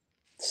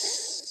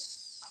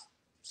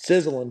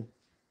 Sizzling.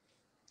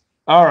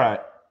 All right.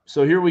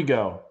 So here we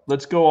go.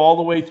 Let's go all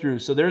the way through.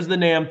 So there's the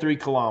NAM 3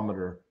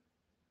 kilometer.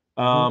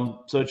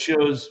 So it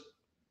shows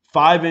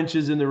 5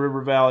 inches in the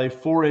River Valley,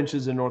 4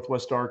 inches in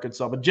Northwest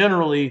Arkansas, but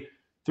generally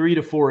 3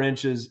 to 4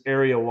 inches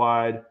area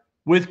wide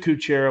with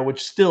Kuchera,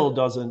 which still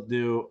doesn't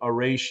do a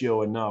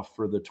ratio enough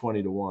for the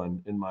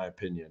 20-to-1, in my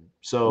opinion.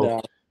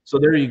 So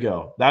there you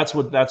go. That's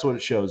what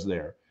it shows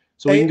there.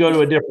 So we can go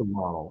to a different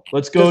model.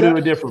 Let's go to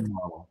a different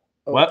model.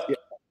 What? Yeah.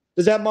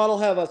 Does that model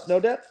have a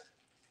snow depth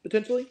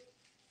potentially?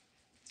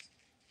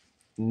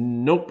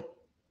 Nope.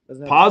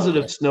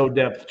 Positive snow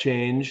depth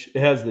change. It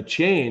has the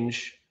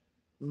change.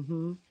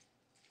 Mm-hmm.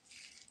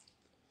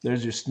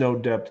 There's your snow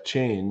depth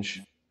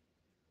change.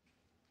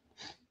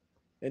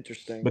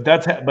 Interesting. But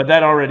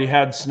that already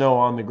had snow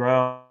on the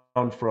ground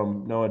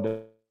from no,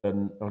 it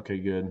doesn't. Okay,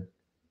 good.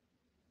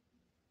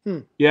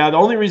 Yeah, the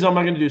only reason I'm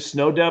not going to do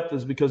snow depth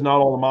is because not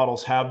all the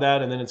models have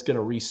that, and then it's going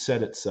to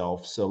reset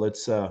itself. So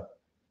let's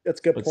that's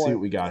a good let's point. see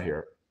what we got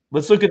here.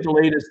 Let's look at the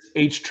latest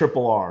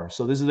HRRR.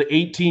 So this is the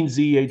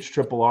 18Z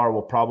HRRR.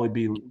 Will probably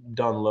be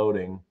done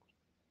loading.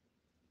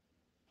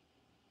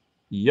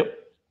 Yep.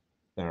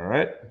 All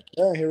right.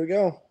 Yeah, here we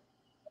go.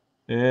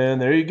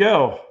 And there you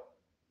go.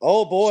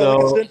 Oh boy,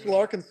 look at Central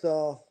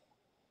Arkansas.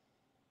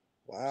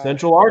 Wow.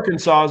 Central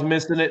Arkansas is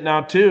missing it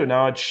now too.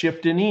 Now it's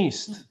shifting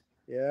east.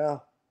 Yeah.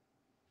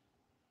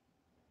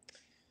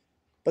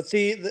 But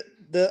see,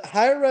 the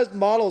higher res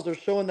models are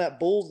showing that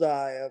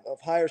bullseye of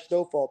higher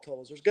snowfall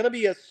totals. There's going to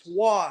be a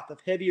swath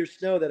of heavier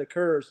snow that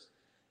occurs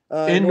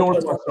in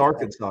Northwest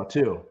Arkansas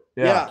too.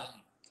 Yeah.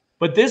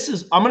 But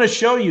I'm going to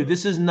show you,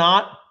 this is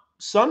not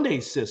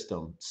Sunday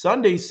system.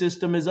 Sunday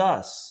system is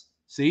us.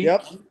 See?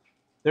 Yep.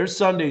 There's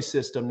Sunday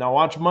system. Now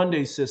watch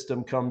Monday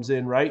system comes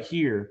in right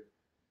here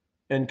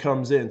and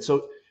comes in.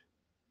 So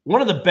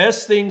one of the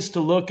best things to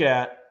look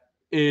at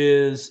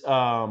is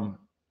I'm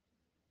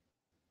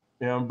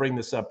going to bring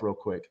this up real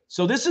quick.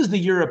 So this is the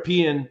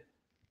European,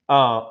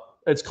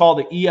 it's called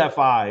the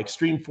EFI,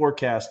 Extreme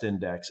Forecast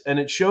Index, and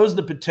it shows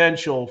the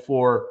potential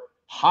for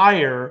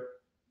higher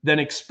than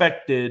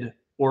expected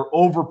or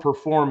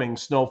overperforming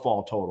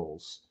snowfall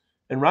totals.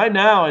 And right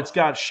now it's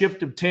got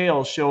shift of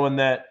tails showing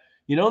that,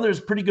 there's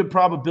pretty good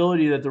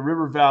probability that the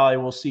River Valley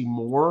will see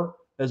more,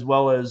 as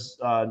well as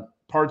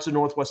parts of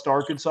Northwest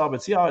Arkansas.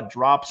 But see how it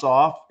drops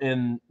off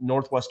in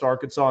Northwest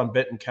Arkansas and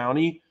Benton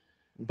County?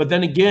 But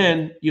then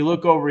again, you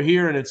look over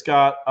here and it's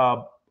got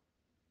about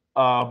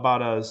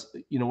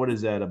what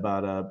is that?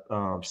 About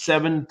a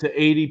 7 to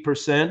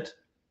 80%.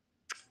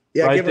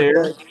 Yeah, right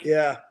there.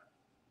 Yeah.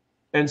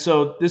 And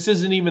so this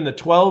isn't even the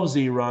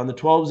 12Z run. The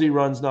 12Z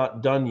run's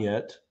not done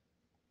yet.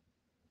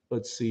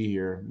 Let's see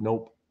here.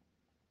 Nope.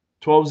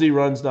 12Z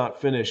run's not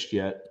finished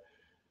yet.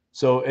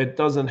 So it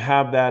doesn't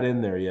have that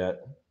in there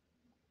yet.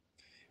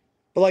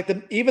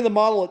 But even the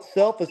model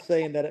itself is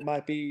saying that it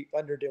might be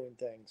underdoing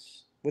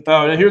things.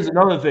 And here's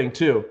another thing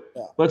too.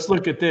 Yeah. Let's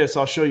look at this.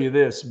 I'll show you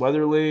this.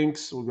 Weather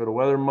links. We'll go to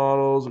weather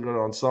models. We'll go to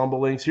ensemble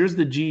links. Here's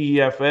the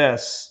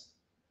GEFS.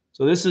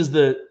 So this is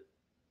the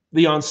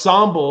the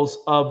ensembles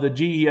of the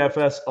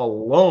GEFS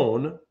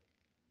alone,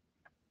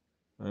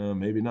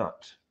 maybe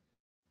not.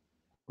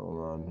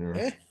 Hold on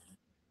here.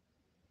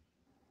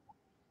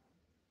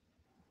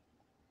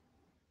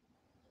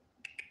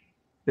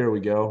 There we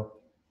go.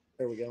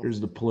 There we go. Here's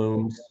the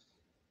plumes.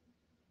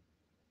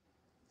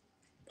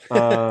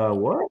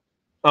 What?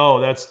 Oh,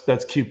 that's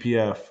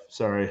QPF.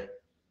 Sorry.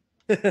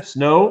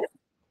 Snow.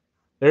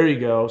 There you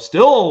go.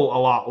 Still a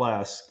lot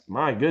less.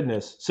 My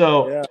goodness.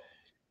 So Yeah.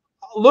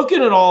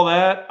 Looking at all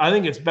that, I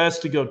think it's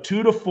best to go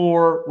 2 to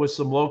 4 with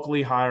some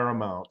locally higher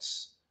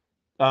amounts.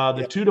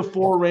 The 2 to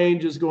 4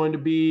 range is going to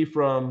be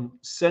from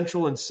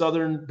central and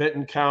southern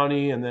Benton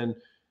County, and then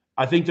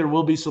I think there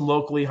will be some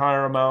locally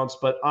higher amounts,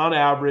 but on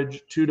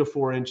average, 2 to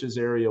 4 inches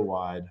area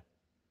wide.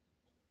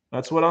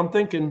 That's what I'm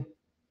thinking.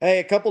 Hey,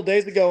 a couple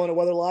days ago in a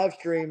weather live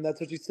stream, that's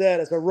what you said.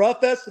 As a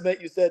rough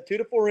estimate, you said 2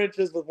 to 4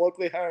 inches with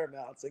locally higher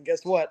amounts. And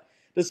guess what?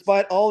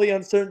 Despite all the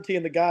uncertainty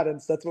and the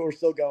guidance, that's what we're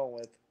still going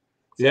with.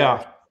 So,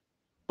 yeah.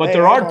 But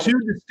there are two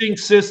distinct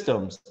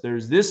systems.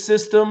 There's this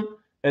system,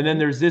 and then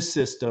there's this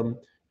system,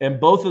 and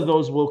both of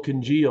those will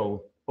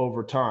congeal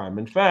over time.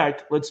 In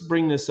fact, let's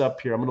bring this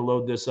up here. I'm going to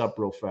load this up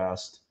real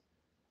fast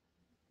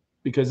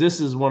because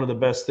this is one of the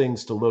best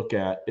things to look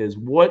at is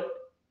what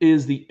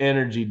is the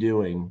energy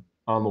doing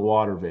on the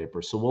water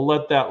vapor. So we'll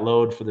let that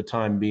load for the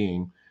time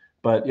being.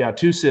 But yeah,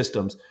 two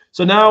systems.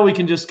 So now we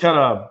can just kind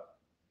of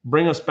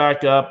bring us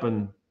back up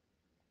and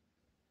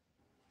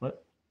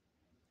what?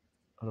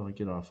 How do I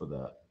get off of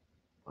that?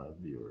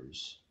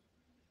 Viewers.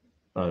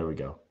 Oh, there we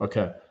go.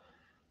 Okay.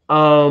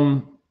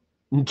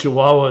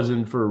 Chihuahua's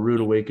in for a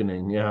rude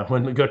awakening. Yeah,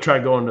 when we try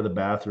going to the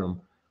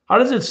bathroom. How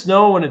does it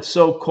snow when it's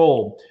so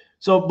cold?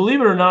 So believe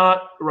it or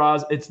not,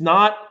 Roz, it's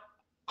not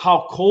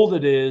how cold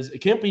it is. It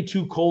can't be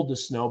too cold to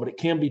snow, but it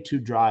can be too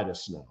dry to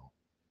snow.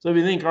 So if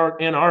you think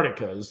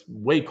Antarctica is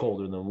way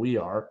colder than we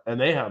are, and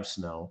they have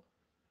snow.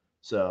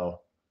 So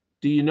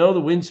do you know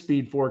the wind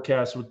speed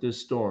forecast with this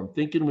storm?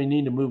 Thinking we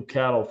need to move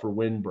cattle for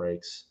wind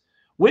breaks.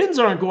 Winds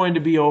aren't going to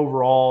be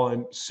overall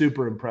and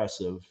super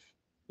impressive.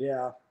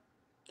 Yeah,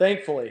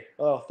 thankfully.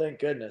 Oh, thank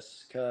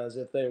goodness, because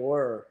if they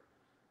were,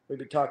 we'd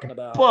be talking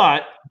about.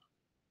 But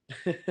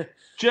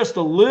just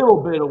a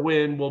little bit of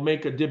wind will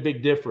make a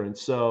big difference.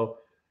 So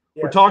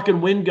we're talking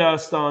wind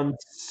gusts on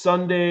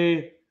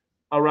Sunday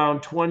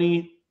around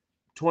 20,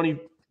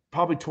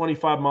 probably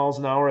 25 miles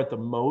an hour at the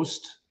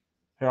most.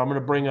 Here, I'm going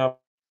to bring up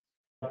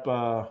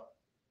the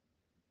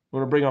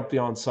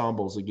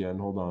ensembles again.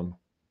 Hold on.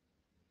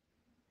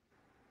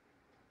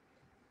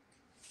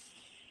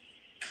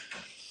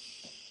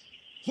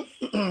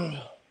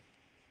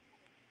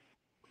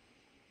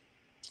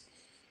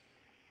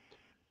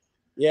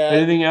 Yeah.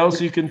 Anything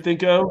else you can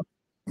think of?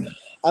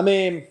 I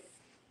mean,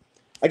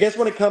 I guess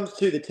when it comes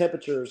to the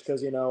temperatures,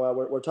 because,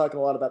 we're talking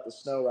a lot about the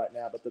snow right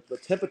now, but the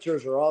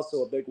temperatures are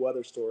also a big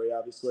weather story,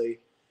 obviously.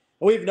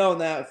 And we've known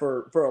that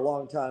for a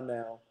long time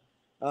now.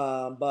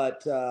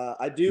 But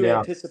I do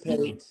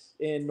anticipate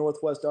in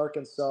Northwest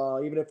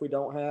Arkansas, even if we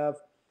don't have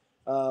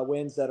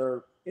winds that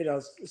are,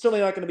 certainly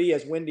not going to be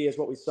as windy as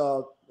what we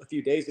saw a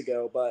few days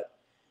ago, but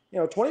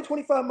 20,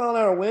 25 mile an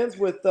hour winds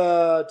with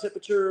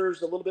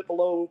temperatures a little bit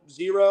below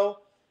zero.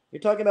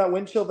 You're talking about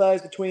wind chill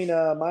values between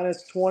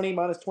minus 20,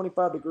 minus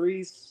 25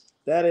 degrees.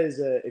 That is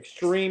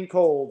extreme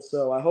cold.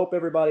 So I hope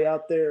everybody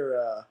out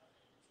there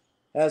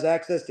has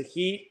access to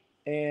heat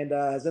and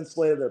has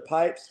insulated their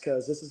pipes,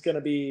 because this is going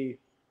to be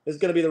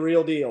the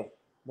real deal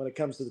when it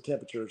comes to the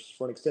temperatures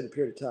for an extended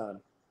period of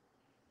time.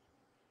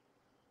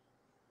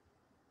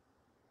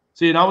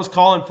 See, and I was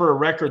calling for a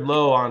record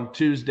low on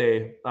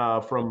Tuesday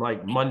from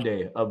like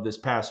Monday of this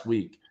past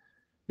week,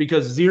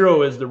 because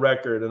 0 is the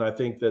record, and I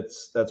think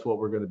that's what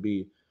we're going to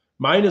be.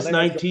 Minus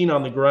 19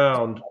 on the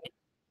ground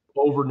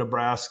over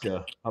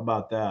Nebraska. How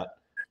about that?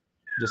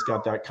 Just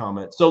got that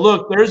comment. So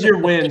look, there's your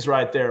winds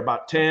right there,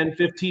 about 10,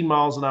 15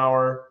 miles an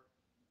hour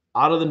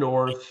out of the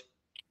north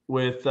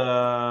with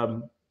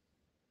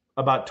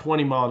about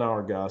 20 mile an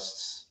hour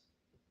gusts.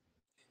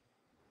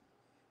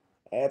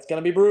 It's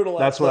going to be brutal.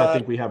 That's what I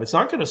think we have. It's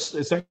not going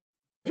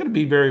to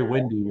be very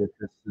windy with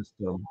this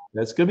system.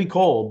 It's going to be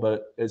cold,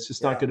 but it's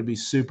just not going to be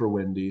super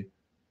windy.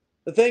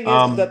 The thing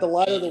is that the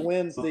lighter the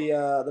winds,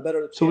 the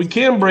better. So we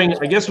can bring.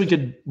 I guess we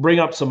could bring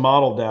up some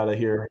model data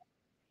here.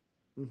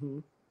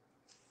 Mm-hmm.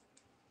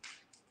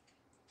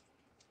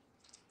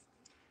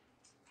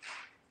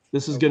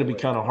 This is going to be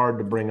kind of hard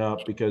to bring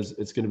up because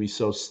it's going to be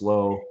so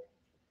slow.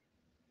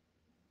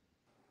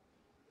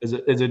 Is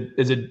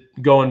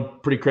it going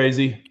pretty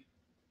crazy?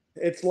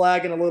 It's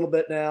lagging a little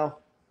bit now.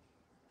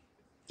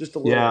 Just a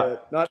little bit.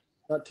 Not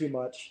too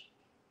much.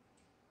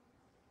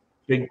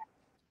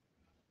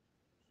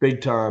 Big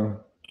time.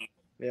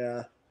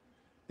 Yeah.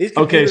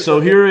 Okay, so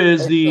here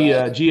is the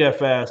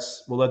GFS.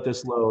 We'll let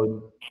this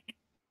load.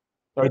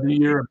 Or the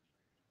year.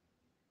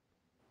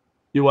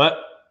 You what?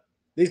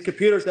 These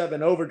computers have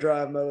been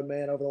overdrive mode,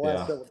 man, over the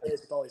last several days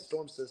with all these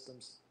storm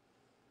systems.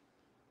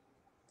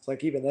 It's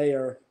like even they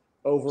are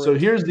over. So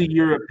here's the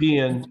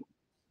European.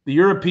 The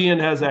European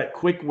has that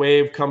quick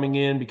wave coming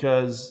in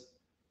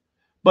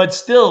but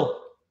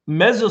still,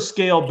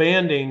 mesoscale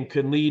banding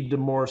could lead to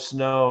more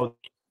snow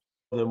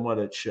than what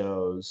it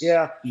shows.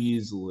 Yeah.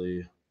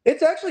 Easily.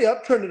 It's actually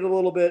uptrended a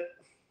little bit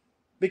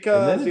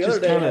because And then it the other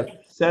just day kind of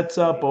sets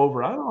up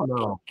over. I don't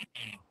know.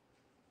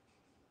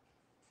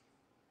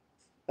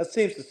 that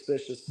seems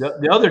suspicious.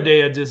 The other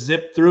day it just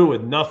zipped through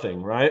with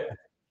nothing, right?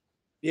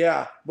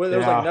 Yeah, well, there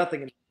was like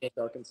nothing in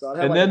Arkansas.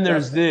 And then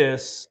there's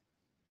this.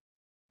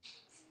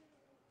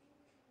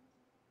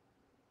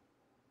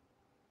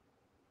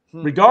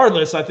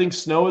 Regardless, I think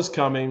snow is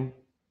coming.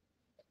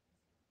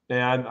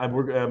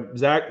 And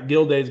Zach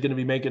Gilday is going to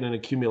be making an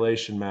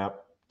accumulation map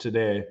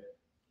today.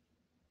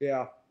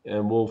 Yeah.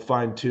 And we'll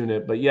fine tune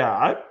it. But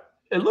yeah,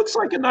 it looks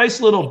like a nice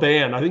little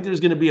band. I think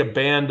there's going to be a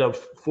band of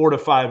 4 to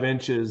 5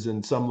 inches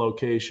in some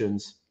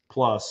locations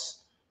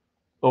plus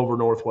over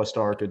northwest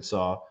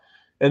Arkansas.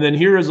 And then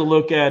here is a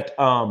look at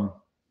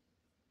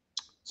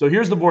so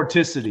here's the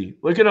vorticity.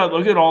 Look at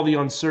all the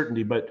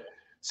uncertainty. But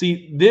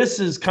see, this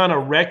is kind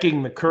of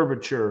wrecking the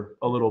curvature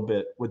a little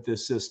bit with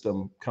this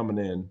system coming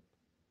in.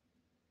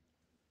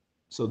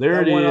 So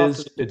there it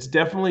is. It's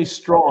definitely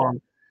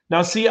strong.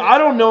 Now, see, I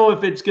don't know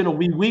if it's going to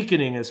be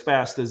weakening as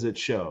fast as it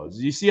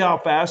shows. You see how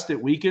fast it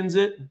weakens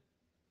it?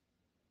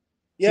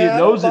 Yeah, see, it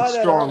knows it's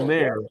strong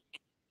there.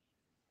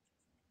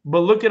 But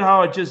look at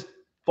how it just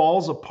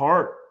falls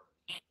apart.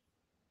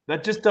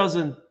 That just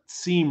doesn't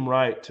seem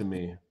right to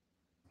me.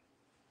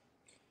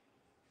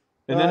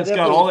 And then it's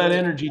got all that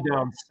energy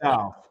down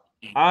south.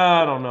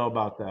 I don't know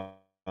about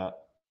that.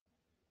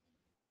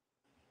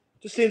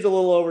 Just seems a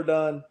little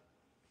overdone.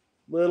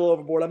 Little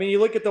overboard. I mean, you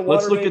look at the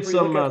water. Let's look at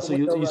some. So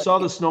you saw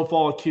the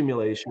snowfall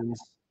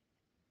accumulations.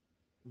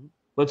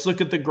 Let's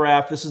look at the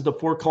graph. This is the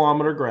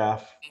 4-kilometer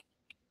graph.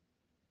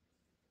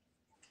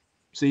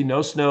 See,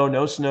 no snow,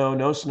 no snow,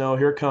 no snow.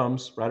 Here it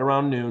comes right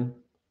around noon,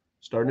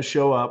 starting to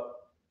show up.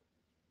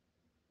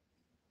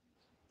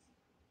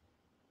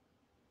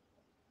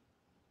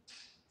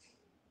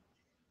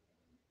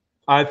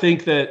 I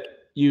think that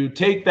you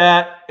take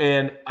that,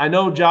 and I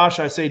know, Josh,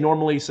 I say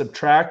normally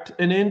subtract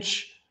an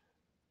inch,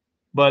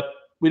 but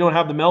we don't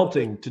have the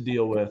melting to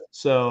deal with.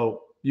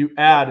 So you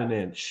add an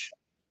inch.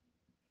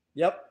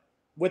 Yep.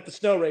 With the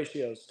snow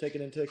ratios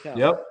taken into account.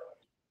 Yep.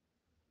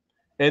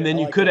 And then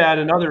you could add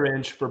another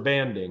inch for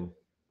banding.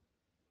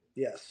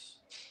 Yes.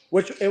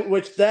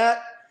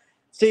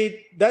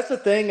 See, that's the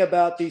thing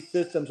about these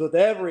systems with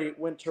every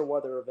winter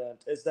weather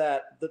event is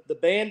that the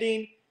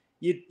banding,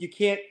 you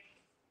can't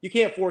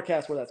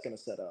forecast where that's going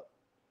to set up.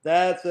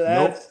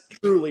 That's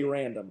truly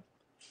random.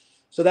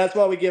 So that's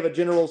why we give a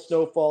general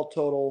snowfall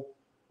total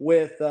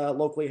with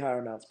locally higher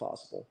amounts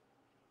possible.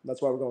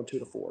 That's why we're going 2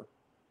 to 4.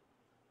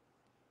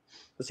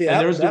 But see,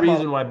 there's the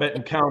reason why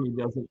Benton County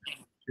doesn't.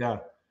 Yeah.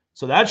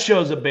 So that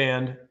shows a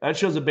band. That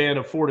shows a band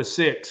of 4 to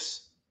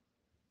 6.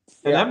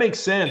 And that makes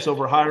sense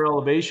over higher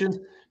elevations.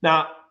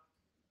 Now,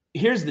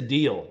 here's the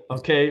deal,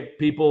 okay,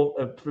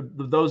 people, for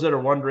those that are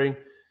wondering,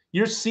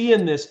 you're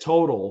seeing this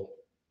total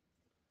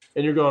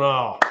and you're going,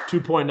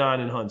 2.9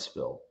 in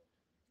Huntsville.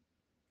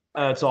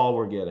 That's all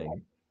we're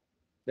getting.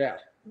 Yeah.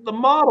 The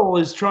model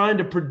is trying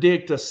to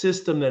predict a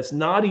system that's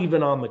not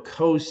even on the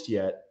coast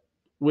yet,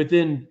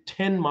 within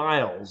 10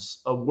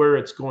 miles of where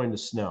it's going to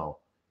snow.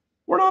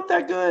 We're not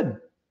that good.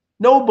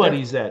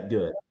 Nobody's that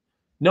good.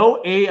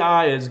 No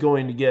AI is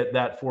going to get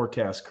that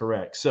forecast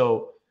correct.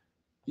 So,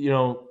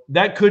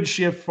 that could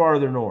shift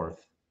farther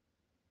north.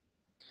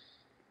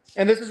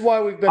 And this is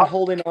why we've been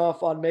holding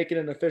off on making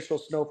an official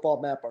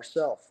snowfall map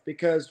ourselves,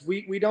 because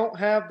we don't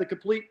have the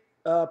complete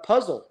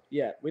puzzle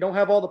yet. We don't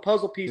have all the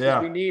puzzle pieces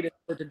we need in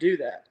order to do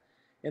that.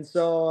 And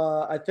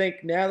so I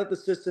think now that the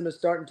system is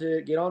starting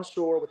to get on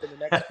shore within the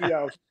next few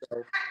hours or so,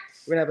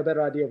 we're going to have a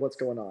better idea of what's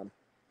going on.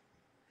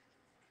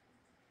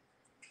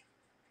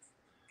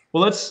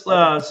 Well,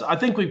 I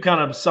think we've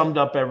kind of summed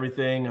up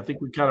everything. I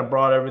think we kind of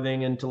brought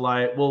everything into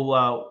light.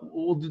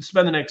 We'll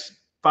spend the next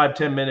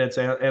 5-10 minutes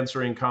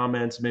answering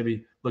comments,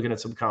 maybe looking at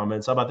some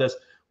comments. How about this?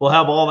 We'll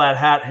have all that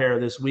hat hair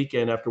this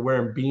weekend after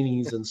wearing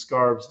beanies and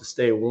scarves to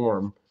stay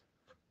warm.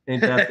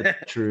 Ain't that the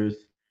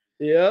truth?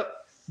 Yep.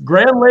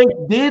 Grand Lake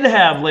did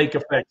have lake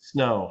effect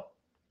snow.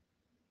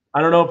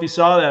 I don't know if you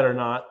saw that or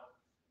not,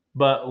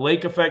 but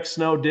lake effect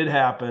snow did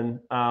happen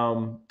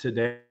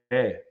today,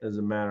 as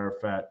a matter of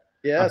fact.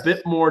 Yes. A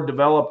bit more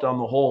developed on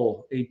the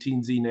whole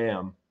 18Z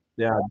NAM.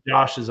 Yeah,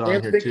 Josh is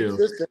on here too.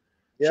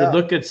 Should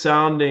look at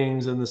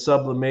soundings and the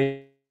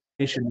sublimation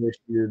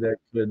issue that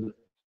could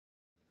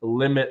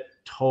limit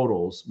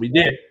totals. We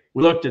did.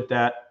 We looked at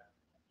that.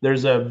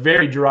 There's a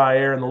very dry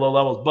air in the low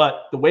levels,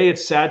 but the way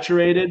it's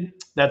saturated,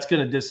 that's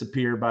going to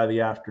disappear by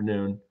the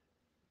afternoon.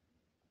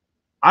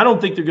 I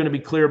don't think they're going to be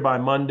clear by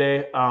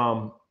Monday.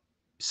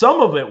 Some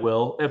of it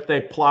will if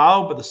they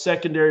plow, but the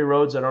secondary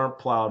roads that aren't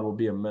plowed will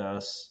be a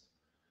mess.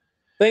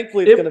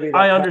 Thankfully, it's going to be.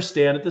 I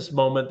understand at this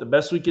moment, the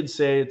best we can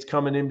say, it's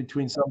coming in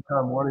between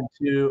sometime 1 and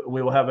 2, and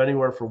we will have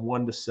anywhere from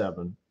 1 to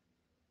 7.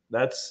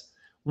 That's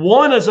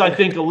 1 is, I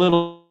think, a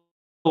little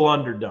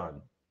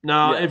underdone.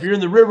 Now, if you're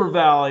in the River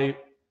Valley,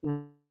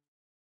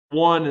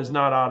 1 is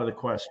not out of the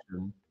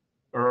question,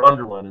 or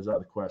under 1 is out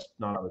of the question,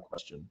 not out of the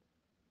question.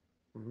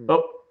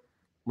 Oh,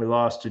 we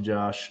lost you,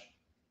 Josh.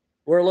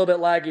 We're a little bit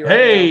laggy right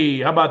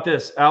Hey, how about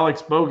this?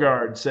 Alex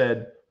Bogard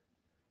said,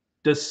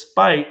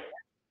 despite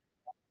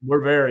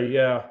the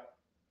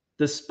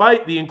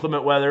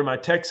inclement weather, my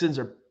Texans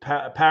or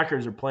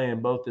Packers are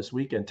playing both this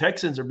weekend.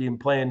 Texans are being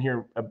playing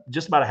here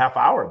just about a half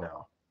hour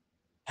now.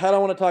 I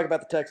don't want to talk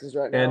about the Texans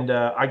right now. And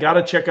I got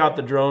to check out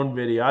the drone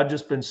video. I've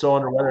just been so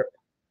under weather.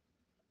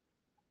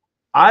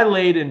 I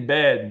laid in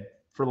bed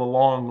for a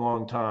long,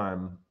 long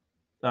time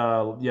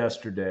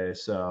yesterday.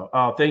 So,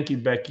 thank you,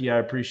 Becky. I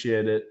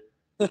appreciate it.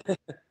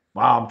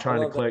 Wow, I'm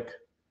trying to click.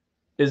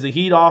 Is the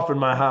heat off in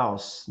my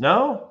house?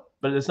 No,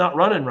 but it's not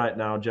running right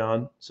now,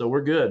 John. So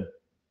we're good.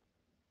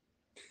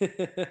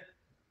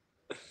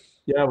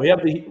 Yeah, we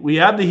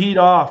have the heat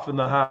off in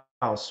the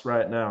house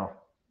right now.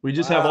 We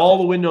just have all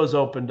the windows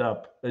opened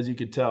up, as you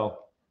could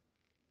tell.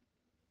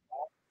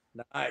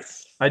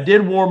 Nice. I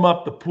did warm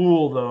up the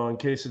pool though, in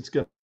case it's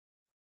gonna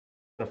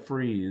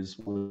freeze,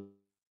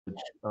 which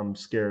I'm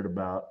scared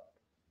about.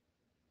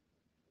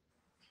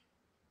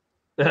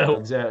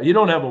 Exactly. You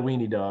don't have a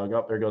weenie dog.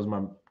 Oh, there goes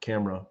my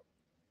camera.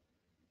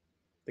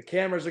 The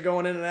cameras are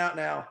going in and out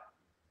now.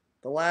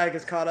 The lag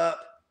is caught up.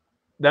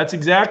 That's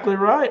exactly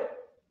right.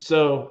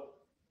 So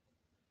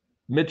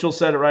Mitchell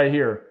said it right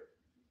here.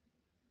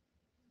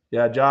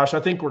 Yeah, Josh, I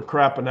think we're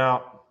crapping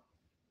out.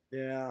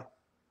 Yeah.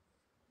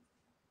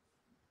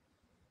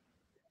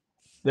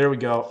 There we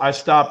go. I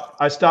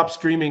stopped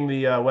streaming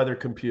the weather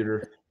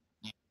computer.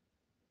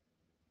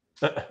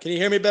 Can you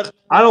hear me better?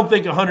 I don't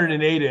think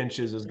 108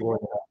 inches is going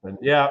to happen.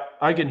 Yeah,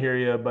 I can hear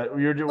you, but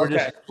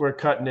we're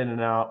cutting in and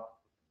out.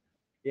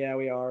 Yeah,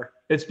 we are.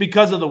 It's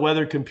because of the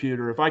weather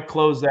computer. If I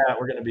close that,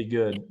 we're going to be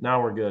good.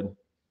 Now we're good.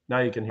 Now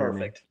you can hear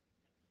me.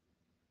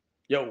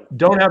 Yo.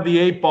 Don't have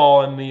the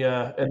 8-ball in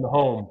the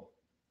home.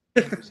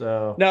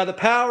 So no, the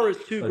power is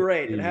too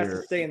great. It has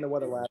to stay in the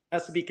weather lab. It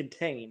has to be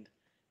contained.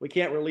 We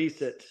can't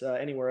release it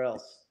anywhere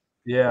else.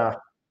 Yeah.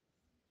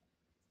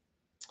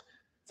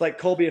 It's like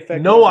Colby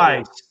effect. No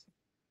ice.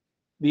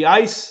 The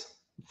ice,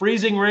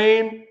 freezing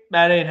rain,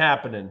 that ain't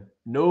happening.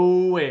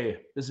 No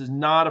way. This is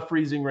not a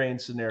freezing rain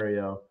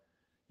scenario.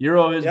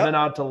 Euro has been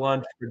out to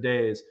lunch for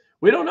days.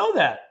 We don't know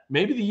that.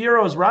 Maybe the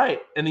Euro is right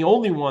and the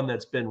only one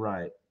that's been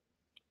right.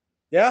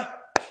 Yeah.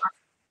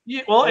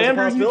 Yeah. Well,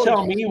 Andrew, you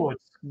tell me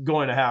what's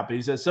going to happen.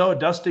 He says, so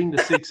dusting to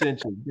 6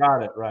 inches.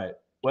 Got it. Right.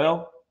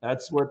 Well,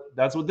 that's what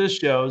this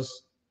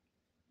shows.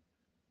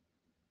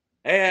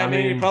 Hey, I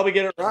mean, you probably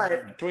get it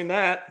right between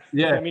that.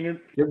 Yeah. I mean,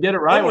 you'll get it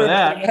right with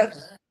that.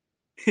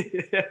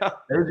 Yeah.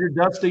 There's your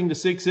dusting to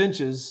 6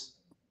 inches.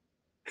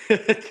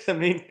 I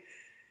mean,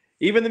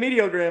 even the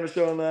Mediogram is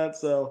showing that,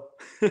 so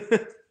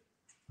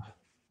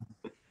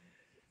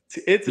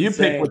it's you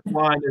insane. pick which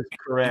line is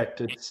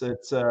correct.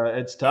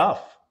 It's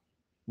tough.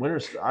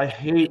 I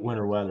hate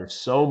winter weather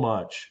so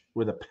much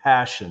with a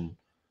passion.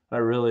 I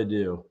really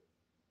do.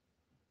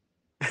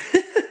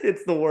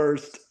 It's the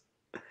worst.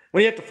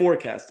 When you have to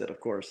forecast it,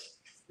 of course.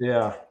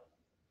 Yeah.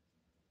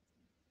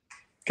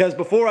 Because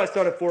before I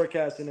started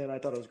forecasting it, I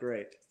thought it was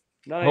great.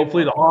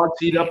 Hopefully the Hogs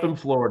heat up in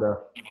Florida.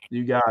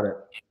 You got it.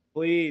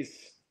 Please.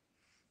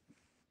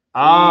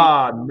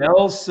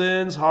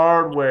 Nelson's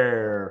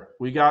Hardware.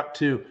 We got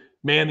two.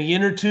 Man, the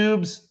inner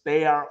tubes,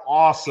 they are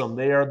awesome.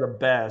 They are the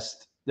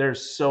best. They're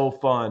so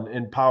fun.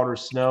 In powder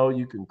snow,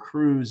 you can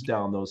cruise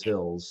down those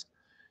hills.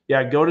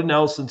 Yeah, go to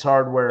Nelson's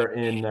Hardware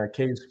in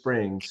Cave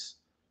Springs.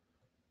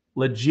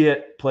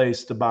 Legit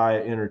place to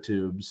buy inner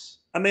tubes.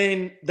 I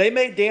mean, they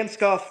made Dan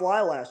Scoff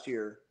fly last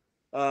year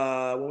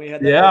when we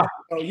had that. Yeah.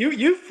 Oh,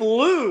 you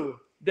flew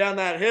down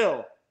that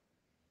hill.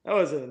 That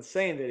was an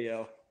insane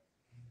video.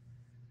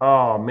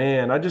 Oh,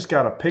 man, I just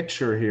got a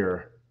picture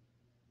here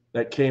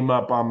that came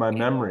up on my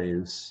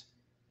memories.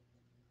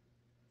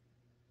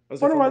 I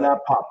wonder why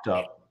that popped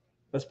up.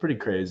 That's pretty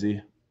crazy.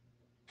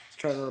 Just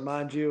trying to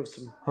remind you of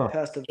some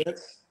past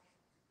events.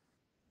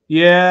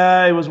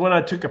 Yeah, it was when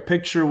I took a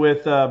picture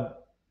with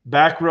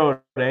Backroad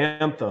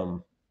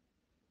Anthem.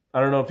 I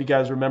don't know if you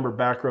guys remember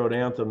Backroad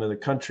Anthem, the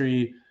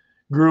country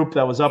group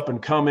that was up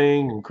and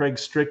coming, and Craig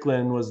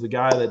Strickland was the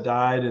guy that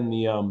died in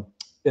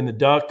the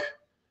duck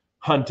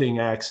hunting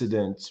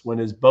accident when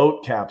his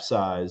boat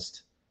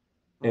capsized.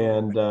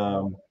 And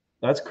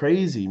that's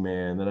crazy,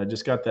 man, that I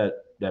just got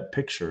that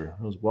picture.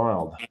 It was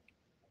wild.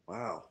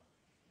 Wow.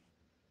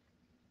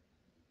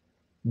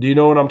 Do you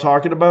know what I'm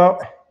talking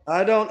about?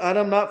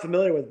 I'm not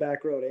familiar with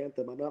Backroad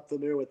Anthem. I'm not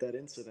familiar with that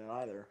incident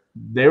either.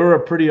 They were a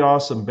pretty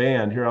awesome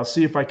band. Here, I'll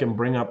see if I can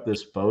bring up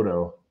this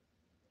photo.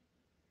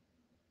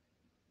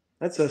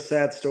 That's a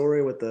sad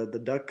story with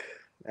the duck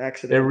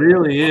accident. It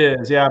really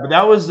is, yeah. But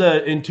that was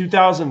in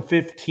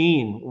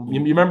 2015.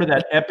 You remember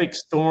that epic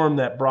storm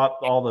that brought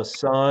all the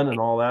sun and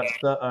all that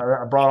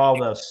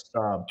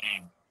stuff?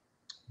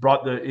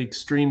 Brought the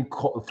extreme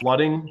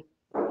flooding.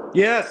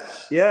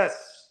 Yes. Yeah.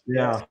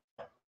 Yes.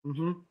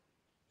 Mm-hmm.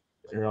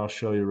 Here, I'll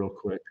show you real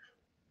quick.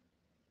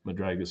 I'm gonna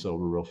drag this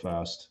over real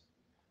fast.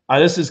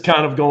 This is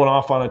kind of going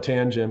off on a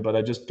tangent, but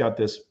I just got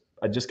this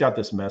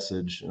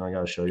message, and I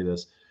got to show you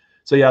this.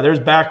 So yeah, there's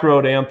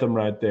Backroad Anthem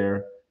right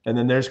there, and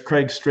then there's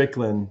Craig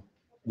Strickland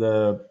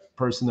the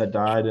person that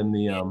died in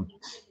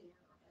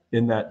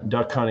that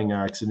duck hunting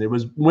accident. It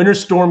was Winter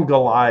Storm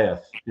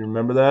Goliath. You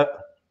remember that?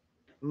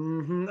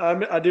 Mm-hmm.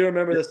 I do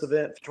remember this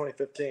event for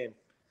 2015.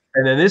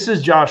 And then this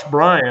is Josh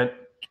Bryant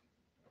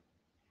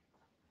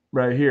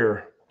right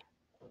here.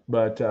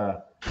 But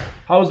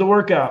how was the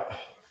workout?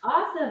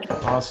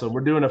 Awesome. Awesome.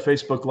 We're doing a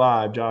Facebook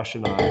Live, Josh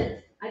and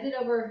I. I did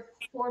over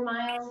 4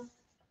 miles.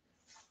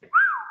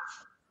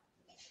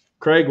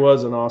 Craig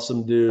was an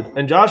awesome dude.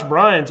 And Josh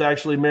Bryant's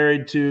actually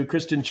married to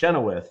Kristen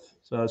Chenoweth.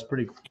 So that's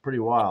pretty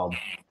wild.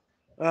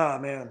 Oh,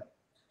 man.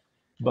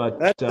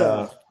 But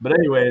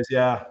anyways,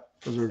 yeah,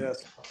 those are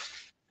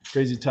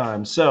crazy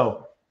times.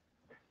 So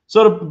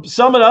to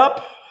sum it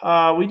up,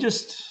 we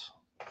just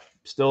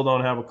still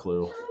don't have a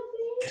clue.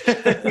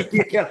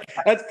 Yeah,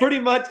 that's pretty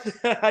much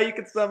how you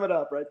can sum it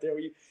up right there.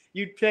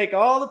 You take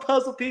all the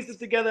puzzle pieces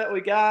together that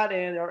we got,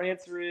 and our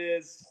answer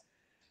is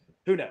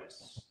who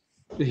knows.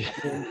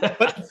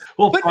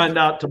 We'll find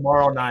out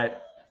tomorrow night.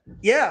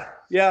 Yeah,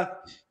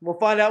 we'll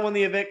find out when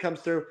the event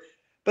comes through.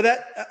 But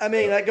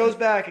that goes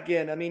back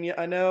again. I mean,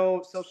 I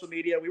know social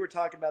media. We were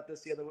talking about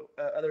this the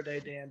other day,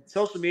 Dan.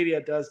 Social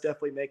media does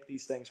definitely make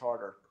these things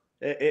harder.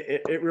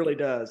 It really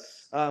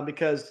does,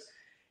 because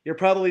you're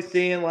probably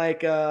seeing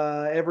like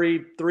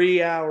every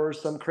 3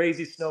 hours some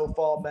crazy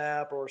snowfall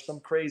map or some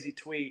crazy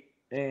tweet,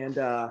 and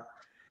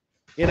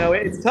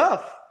it's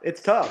tough.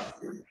 It's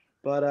tough,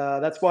 but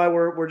that's why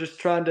we're just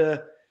trying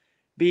to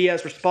be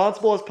as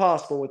responsible as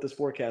possible with this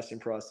forecasting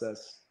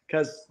process,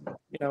 because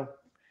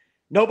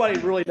nobody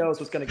really knows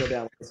what's going to go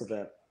down with this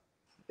event.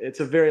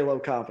 It's a very low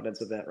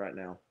confidence event right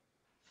now.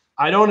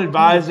 I don't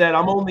advise that.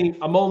 I'm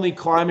only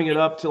climbing it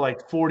up to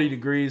like 40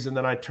 degrees and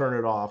then I turn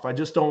it off. I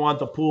just don't want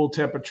the pool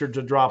temperature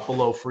to drop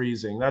below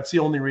freezing. That's the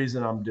only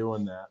reason I'm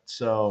doing that.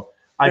 So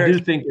I do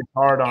think it's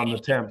hard on the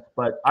temp,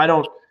 but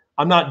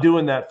I'm not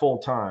doing that full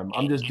time.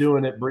 I'm just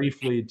doing it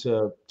briefly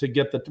to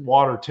get the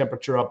water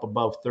temperature up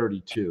above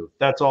 32.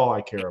 That's all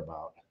I care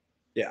about.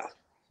 Yeah.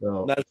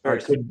 So that's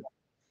very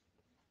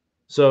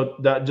So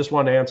that just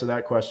wanted to answer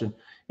that question.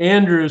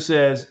 Andrew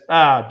says,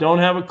 don't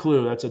have a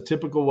clue. That's a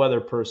typical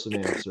weather person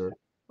answer.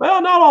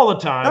 Well, not all the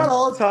time. Not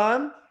all the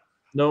time.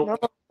 No. Not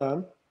all the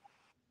time.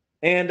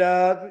 And,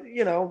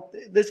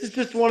 this is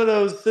just one of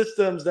those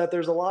systems that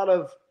there's a lot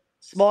of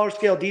smaller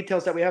scale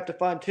details that we have to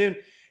fine tune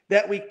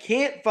that we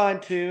can't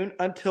fine tune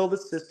until the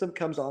system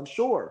comes on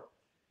shore.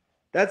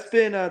 That's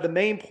been the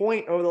main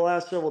point over the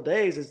last several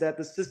days, is that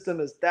the system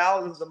is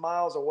thousands of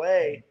miles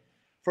away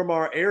from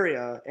our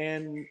area,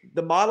 and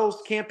the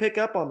models can't pick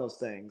up on those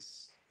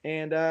things.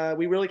 And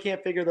we really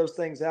can't figure those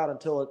things out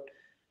until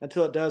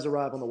it does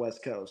arrive on the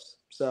West Coast.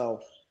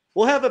 So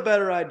we'll have a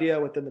better idea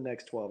within the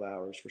next 12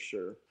 hours for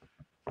sure.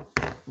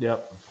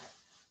 Yep.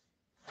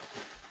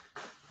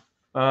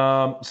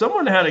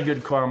 Someone had a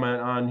good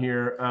comment on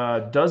here.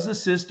 Does the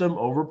system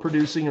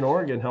overproducing in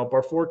Oregon help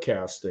our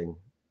forecasting?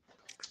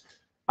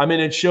 I mean,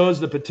 it shows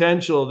the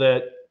potential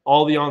that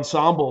all the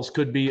ensembles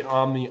could be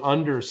on the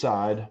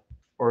underside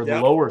or the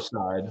lower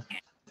side.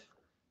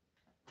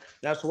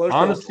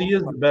 Honesty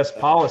is the best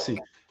policy.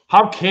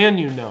 How can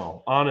you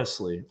know,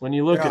 honestly, when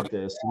you look at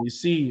this and you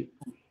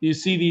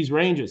see these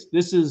ranges?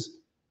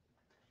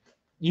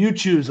 You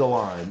choose a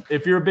line.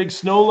 If you're a big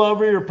snow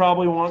lover, you're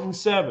probably wanting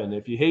 7.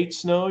 If you hate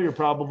snow, you're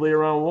probably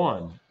around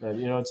 1.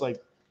 It's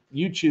like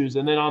you choose.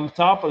 And then on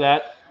top of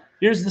that,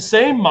 here's the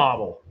same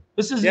model.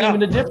 This isn't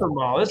even a different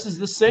model. This is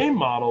the same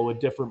model with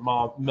different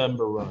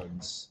member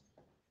runs.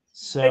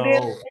 So hey,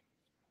 Dan,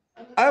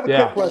 I have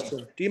a quick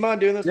question. Do you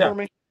mind doing this for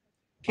me?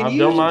 I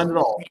don't mind at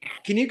all.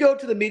 Can you go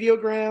to the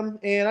Meteogram?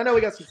 And I know we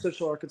got some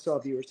Central Arkansas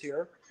viewers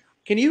here.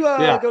 Can you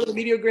go to the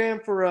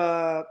Meteogram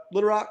for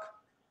Little Rock?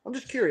 I'm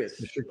just curious.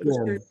 I'm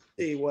just curious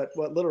to see what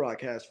Little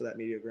Rock has for that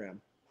Meteogram.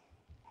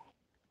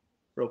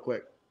 Real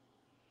quick.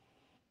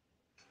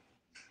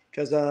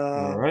 Because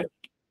all right.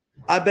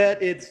 I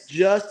bet it's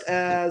just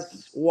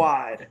as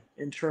wide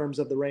in terms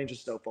of the range of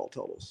snowfall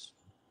totals.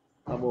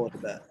 I'm willing to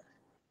bet.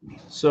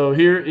 So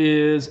here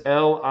is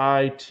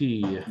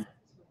LIT.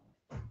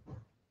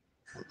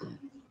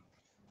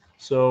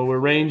 So we're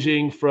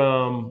ranging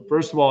from,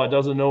 first of all, it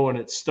doesn't know when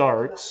it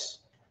starts.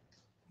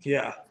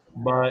 Yeah.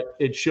 But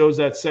it shows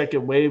that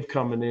second wave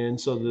coming in.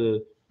 So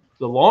the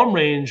long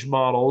range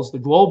models, the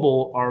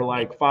global, are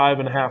like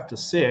 5.5 to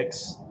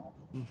 6.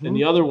 And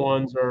the other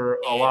ones are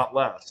a lot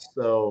less.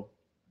 So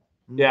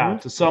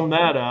to sum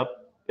that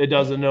up, it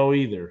doesn't know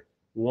either.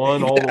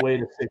 1 all the way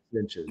to 6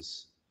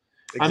 inches.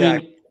 Exactly. I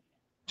mean,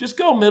 just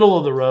go middle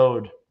of the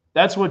road.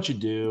 That's what you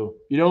do.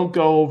 You don't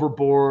go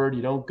overboard.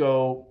 You don't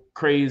go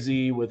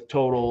crazy with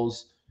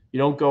totals. You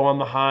don't go on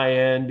the high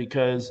end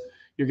because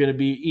you're going to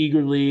be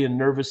eagerly and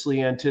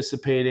nervously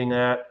anticipating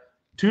that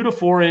 2 to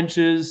 4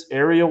 inches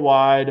area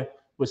wide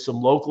with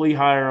some locally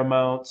higher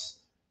amounts.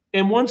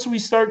 And once we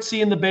start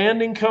seeing the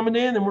banding coming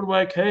in, then we're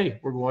like, hey,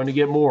 we're going to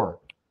get more.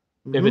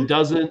 If it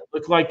doesn't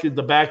look like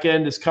the back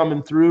end is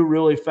coming through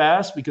really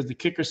fast because the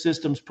kicker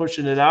system's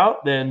pushing it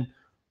out, then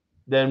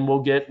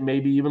we'll get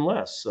maybe even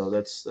less. So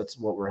that's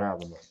what we're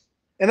having.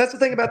 And that's the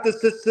thing about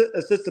this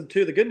system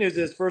too. The good news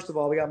is, first of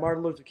all, we got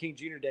Martin Luther King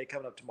Jr. Day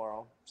coming up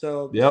tomorrow,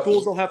 so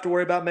schools don't have to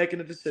worry about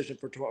making a decision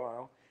for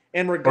tomorrow.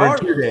 And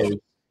regardless, or in 2 days.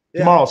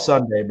 Tomorrow's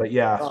Sunday, but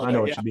I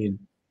know what you mean.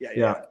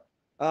 Yeah.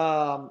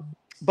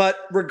 But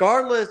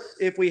regardless,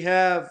 if we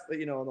have,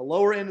 on the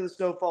lower end of the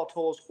snowfall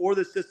totals or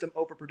the system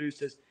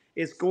overproduces,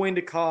 it's going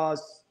to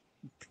cause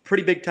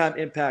pretty big time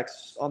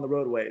impacts on the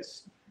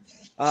roadways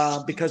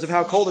because of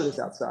how cold it is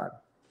outside.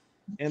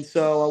 And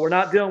so we're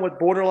not dealing with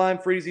borderline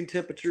freezing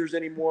temperatures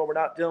anymore. We're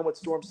not dealing with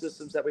storm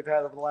systems that we've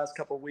had over the last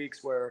couple of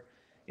weeks where,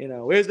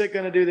 is it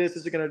going to do this?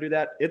 Is it going to do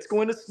that? It's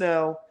going to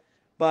snow.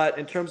 But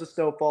in terms of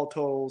snowfall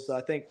totals,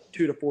 I think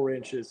 2 to 4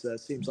 inches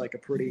seems like a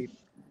pretty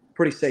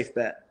safe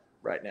bet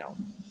right now.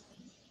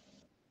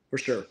 For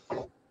sure.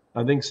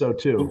 I think so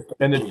too.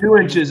 And the 2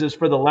 inches is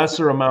for the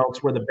lesser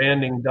amounts where the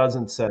banding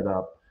doesn't set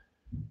up.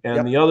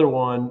 And the other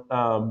one,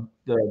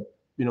 the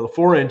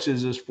 4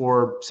 inches is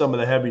for some of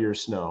the heavier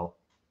snow.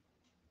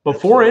 But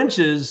 4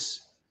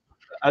 inches,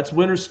 that's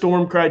winter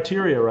storm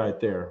criteria right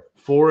there.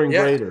 4 and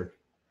greater.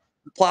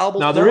 Plowable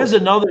now, there is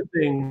another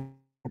thing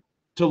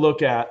to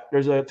look at.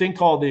 There's a thing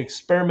called the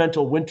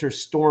experimental winter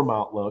storm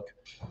outlook.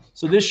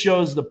 So this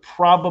shows the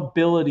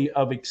probability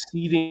of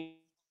exceeding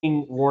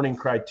warning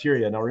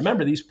criteria. Now,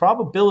 remember, these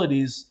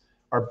probabilities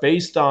are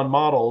based on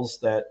models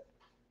that,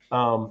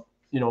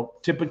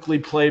 typically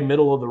play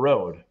middle of the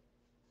road.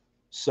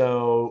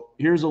 So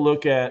here's a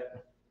look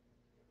at.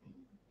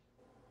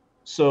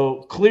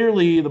 So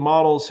clearly the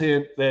models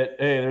hint that,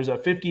 hey, there's a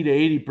 50 to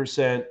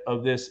 80%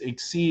 of this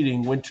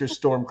exceeding winter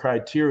storm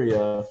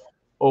criteria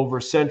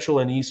over central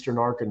and eastern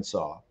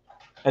Arkansas.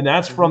 And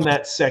that's from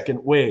that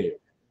second wave.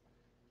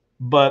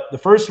 But the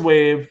first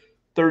wave,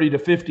 30 to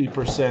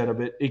 50%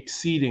 of it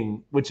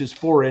exceeding, which is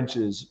 4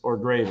 inches or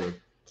greater.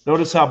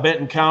 Notice how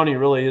Benton County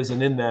really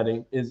isn't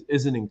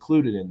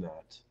included in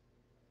that.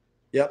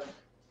 Yep.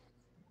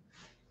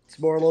 It's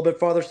more a little bit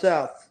farther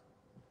south,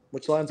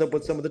 which lines up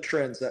with some of the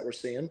trends that we're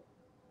seeing.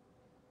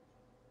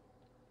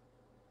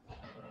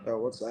 Oh,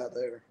 what's that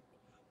there?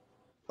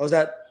 Oh, is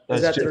that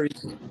their?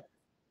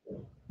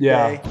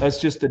 Yeah, that's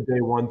just a day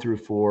 1 through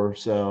 4.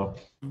 So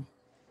here's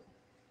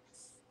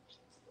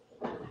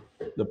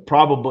the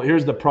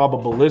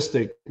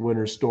probabilistic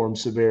winter storm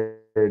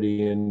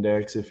severity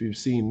index. If you've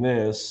seen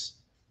this,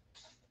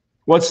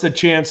 what's the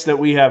chance that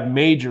we have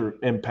major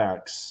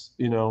impacts?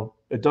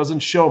 It doesn't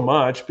show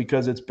much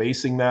because it's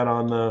basing that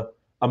on the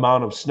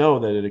amount of snow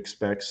that it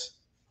expects.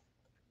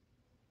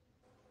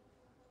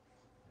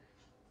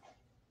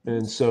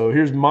 And so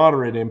here's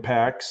moderate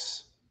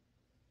impacts.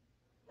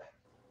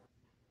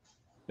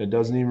 It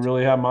doesn't even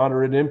really have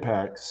moderate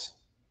impacts.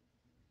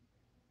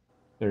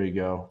 There you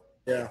go.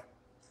 Yeah.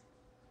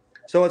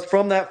 So it's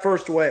from that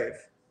first wave,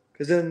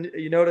 because then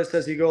you notice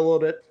as you go a little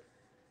bit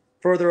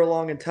further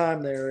along in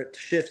time there, it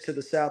shifts to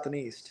the south and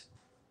east.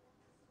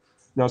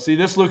 Now, see,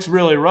 this looks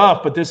really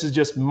rough, but this is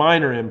just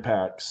minor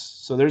impacts.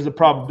 So there's the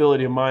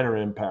probability of minor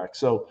impacts.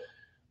 So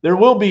there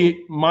will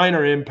be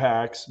minor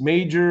impacts.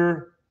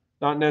 Major,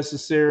 not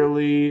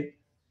necessarily.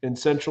 In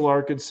central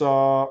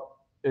Arkansas,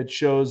 it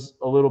shows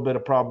a little bit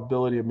of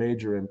probability of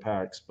major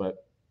impacts,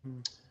 but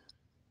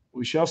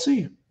we shall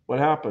see what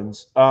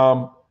happens.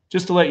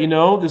 Just to let you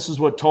know, this is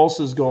what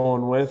Tulsa's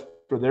going with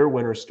for their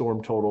winter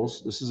storm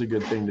totals. This is a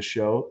good thing to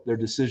show their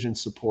decision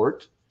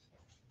support.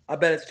 I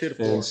bet it's 2 to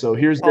 4. And so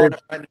here's their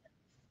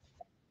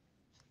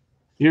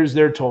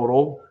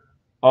total.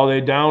 Oh,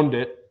 they downed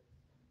it.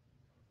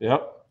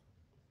 Yep.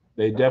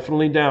 They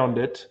definitely downed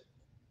it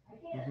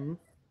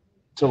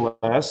to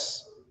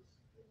less.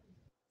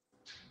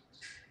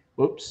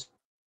 Whoops.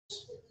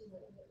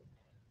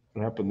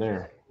 What happened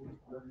there?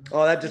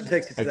 Oh, that just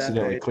takes you to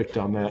accidentally that page. Clicked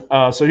on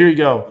that. So here you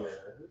go.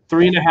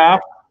 3.5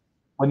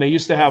 when they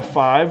used to have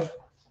 5.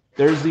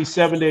 There's the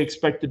 7-day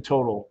expected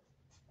total.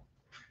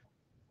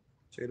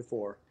 2 to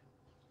 4.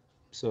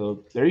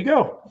 So there you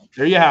go.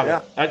 There you have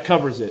it. That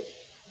covers it.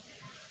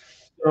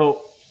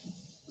 So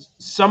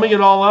summing it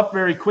all up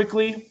very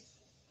quickly,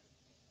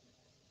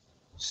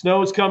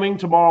 snow is coming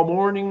tomorrow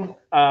morning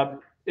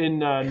in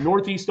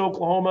northeast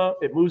Oklahoma.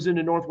 It moves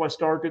into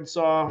northwest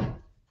Arkansas,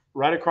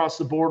 right across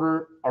the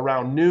border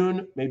around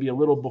noon, maybe a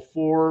little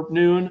before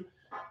noon.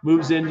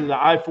 Moves into the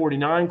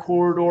I-49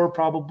 corridor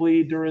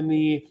probably during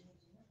the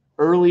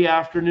early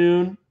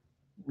afternoon,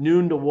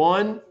 noon to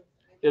 1.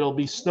 It'll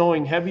be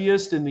snowing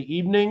heaviest in the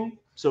evening.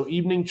 So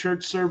evening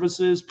church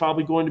services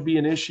probably going to be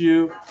an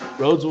issue.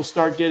 Roads will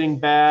start getting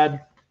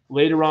bad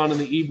later on in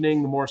the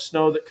evening, the more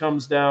snow that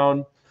comes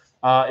down.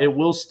 It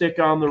will stick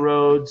on the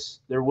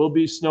roads. There will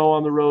be snow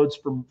on the roads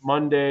for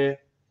Monday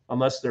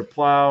unless they're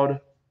plowed,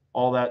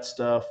 all that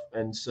stuff.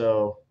 And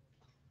so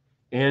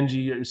Angie,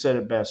 you said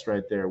it best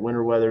right there.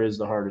 Winter weather is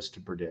the hardest to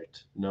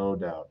predict, no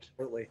doubt.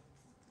 Absolutely.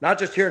 Not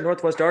just here in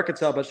northwest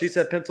Arkansas, but she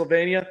said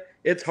Pennsylvania,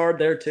 it's hard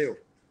there too.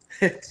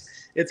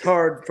 It's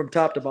hard from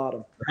top to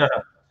bottom.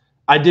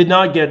 I did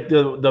not get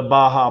the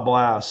Baja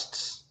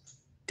blasts.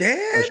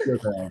 Dad?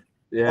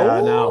 Yeah,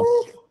 I know.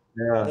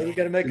 Yeah. You're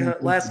going to make a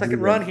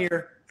last-second run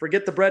here.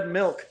 Forget the bread and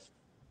milk.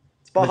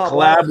 It's The Baja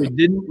collab Blast. we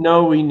didn't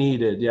know we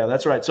needed. Yeah,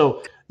 that's right.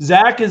 So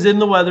Zach is in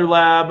the weather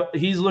lab.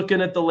 He's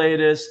looking at the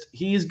latest.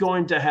 He's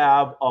going to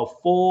have a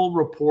full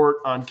report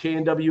on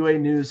KNWA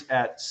News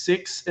at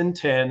 6 and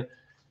 10.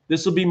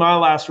 This will be my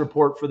last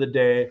report for the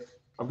day.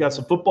 I've got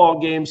some football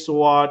games to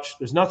watch.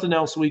 There's nothing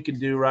else we can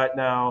do right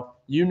now.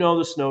 You know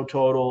the snow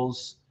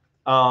totals.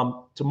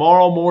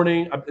 Tomorrow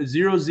morning,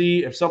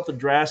 0Z, if something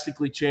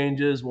drastically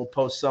changes, we'll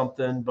post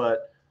something.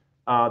 But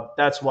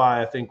that's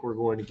why I think we're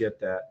going to get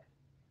that.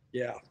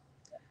 Yeah.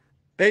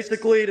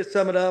 Basically, to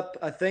sum it up,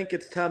 I think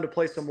it's time to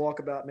play some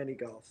walkabout mini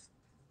golf.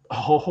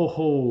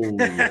 Oh,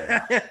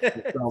 yeah.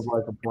 That sounds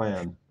like a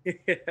plan.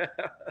 Yeah.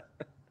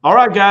 All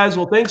right, guys.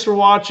 Well, thanks for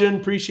watching.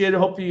 Appreciate it.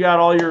 Hope you got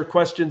all your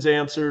questions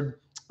answered.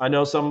 I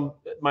know some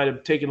might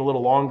have taken a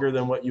little longer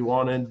than what you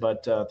wanted,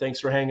 but thanks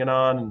for hanging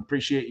on and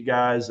appreciate you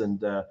guys.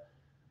 And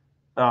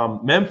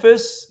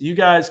Memphis, you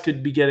guys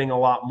could be getting a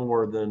lot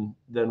more than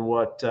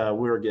what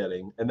we're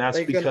getting. And that's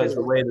because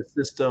the way the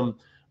system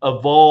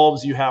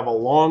evolves, you have a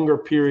longer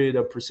period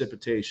of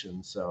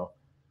precipitation. So,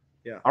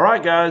 yeah. All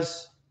right,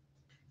 guys.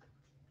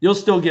 You'll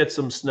still get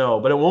some snow,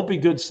 but it won't be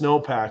good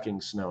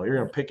snowpacking snow. You're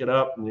going to pick it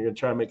up and you're going to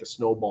try to make a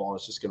snowball. And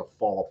it's just going to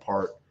fall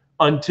apart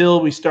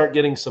until we start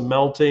getting some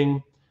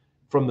melting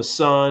from the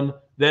sun.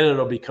 Then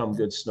it'll become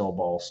good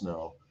snowball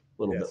snow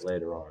a little bit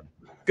later on.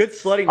 Good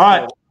sledding. All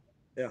right.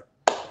 Yeah.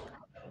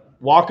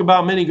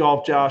 Walkabout mini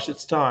golf, Josh.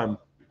 It's time.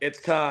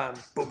 It's time.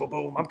 Boom, boom,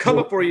 boom. I'm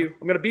coming for you.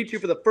 I'm going to beat you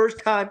for the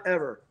first time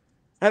ever.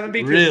 I haven't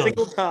beat you a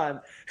single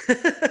time.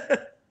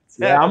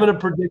 Yeah, I'm going to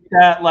predict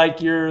that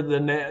like you're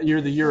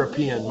the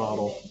European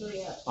model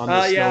on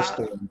the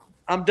snowstorm.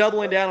 I'm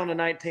doubling down on a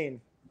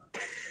 19.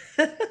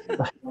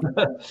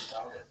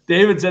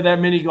 David said that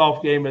mini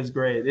golf game is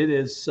great. It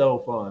is so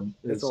fun.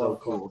 It's so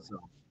cool. So,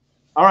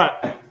 all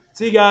right.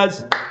 See you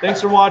guys.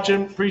 Thanks for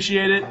watching.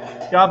 Appreciate it.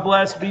 God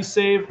bless. Be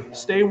safe.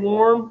 Stay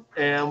warm.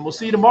 And we'll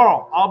see you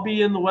tomorrow. I'll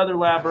be in the weather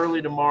lab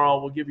early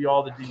tomorrow. We'll give you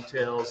all the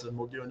details, and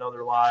we'll do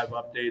another live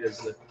update as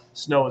the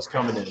snow is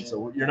coming in.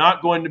 So you're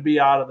not going to be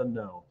out of the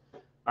know.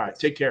 All right.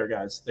 Take care,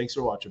 guys. Thanks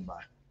for watching.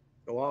 Bye.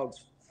 Go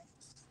Hogs.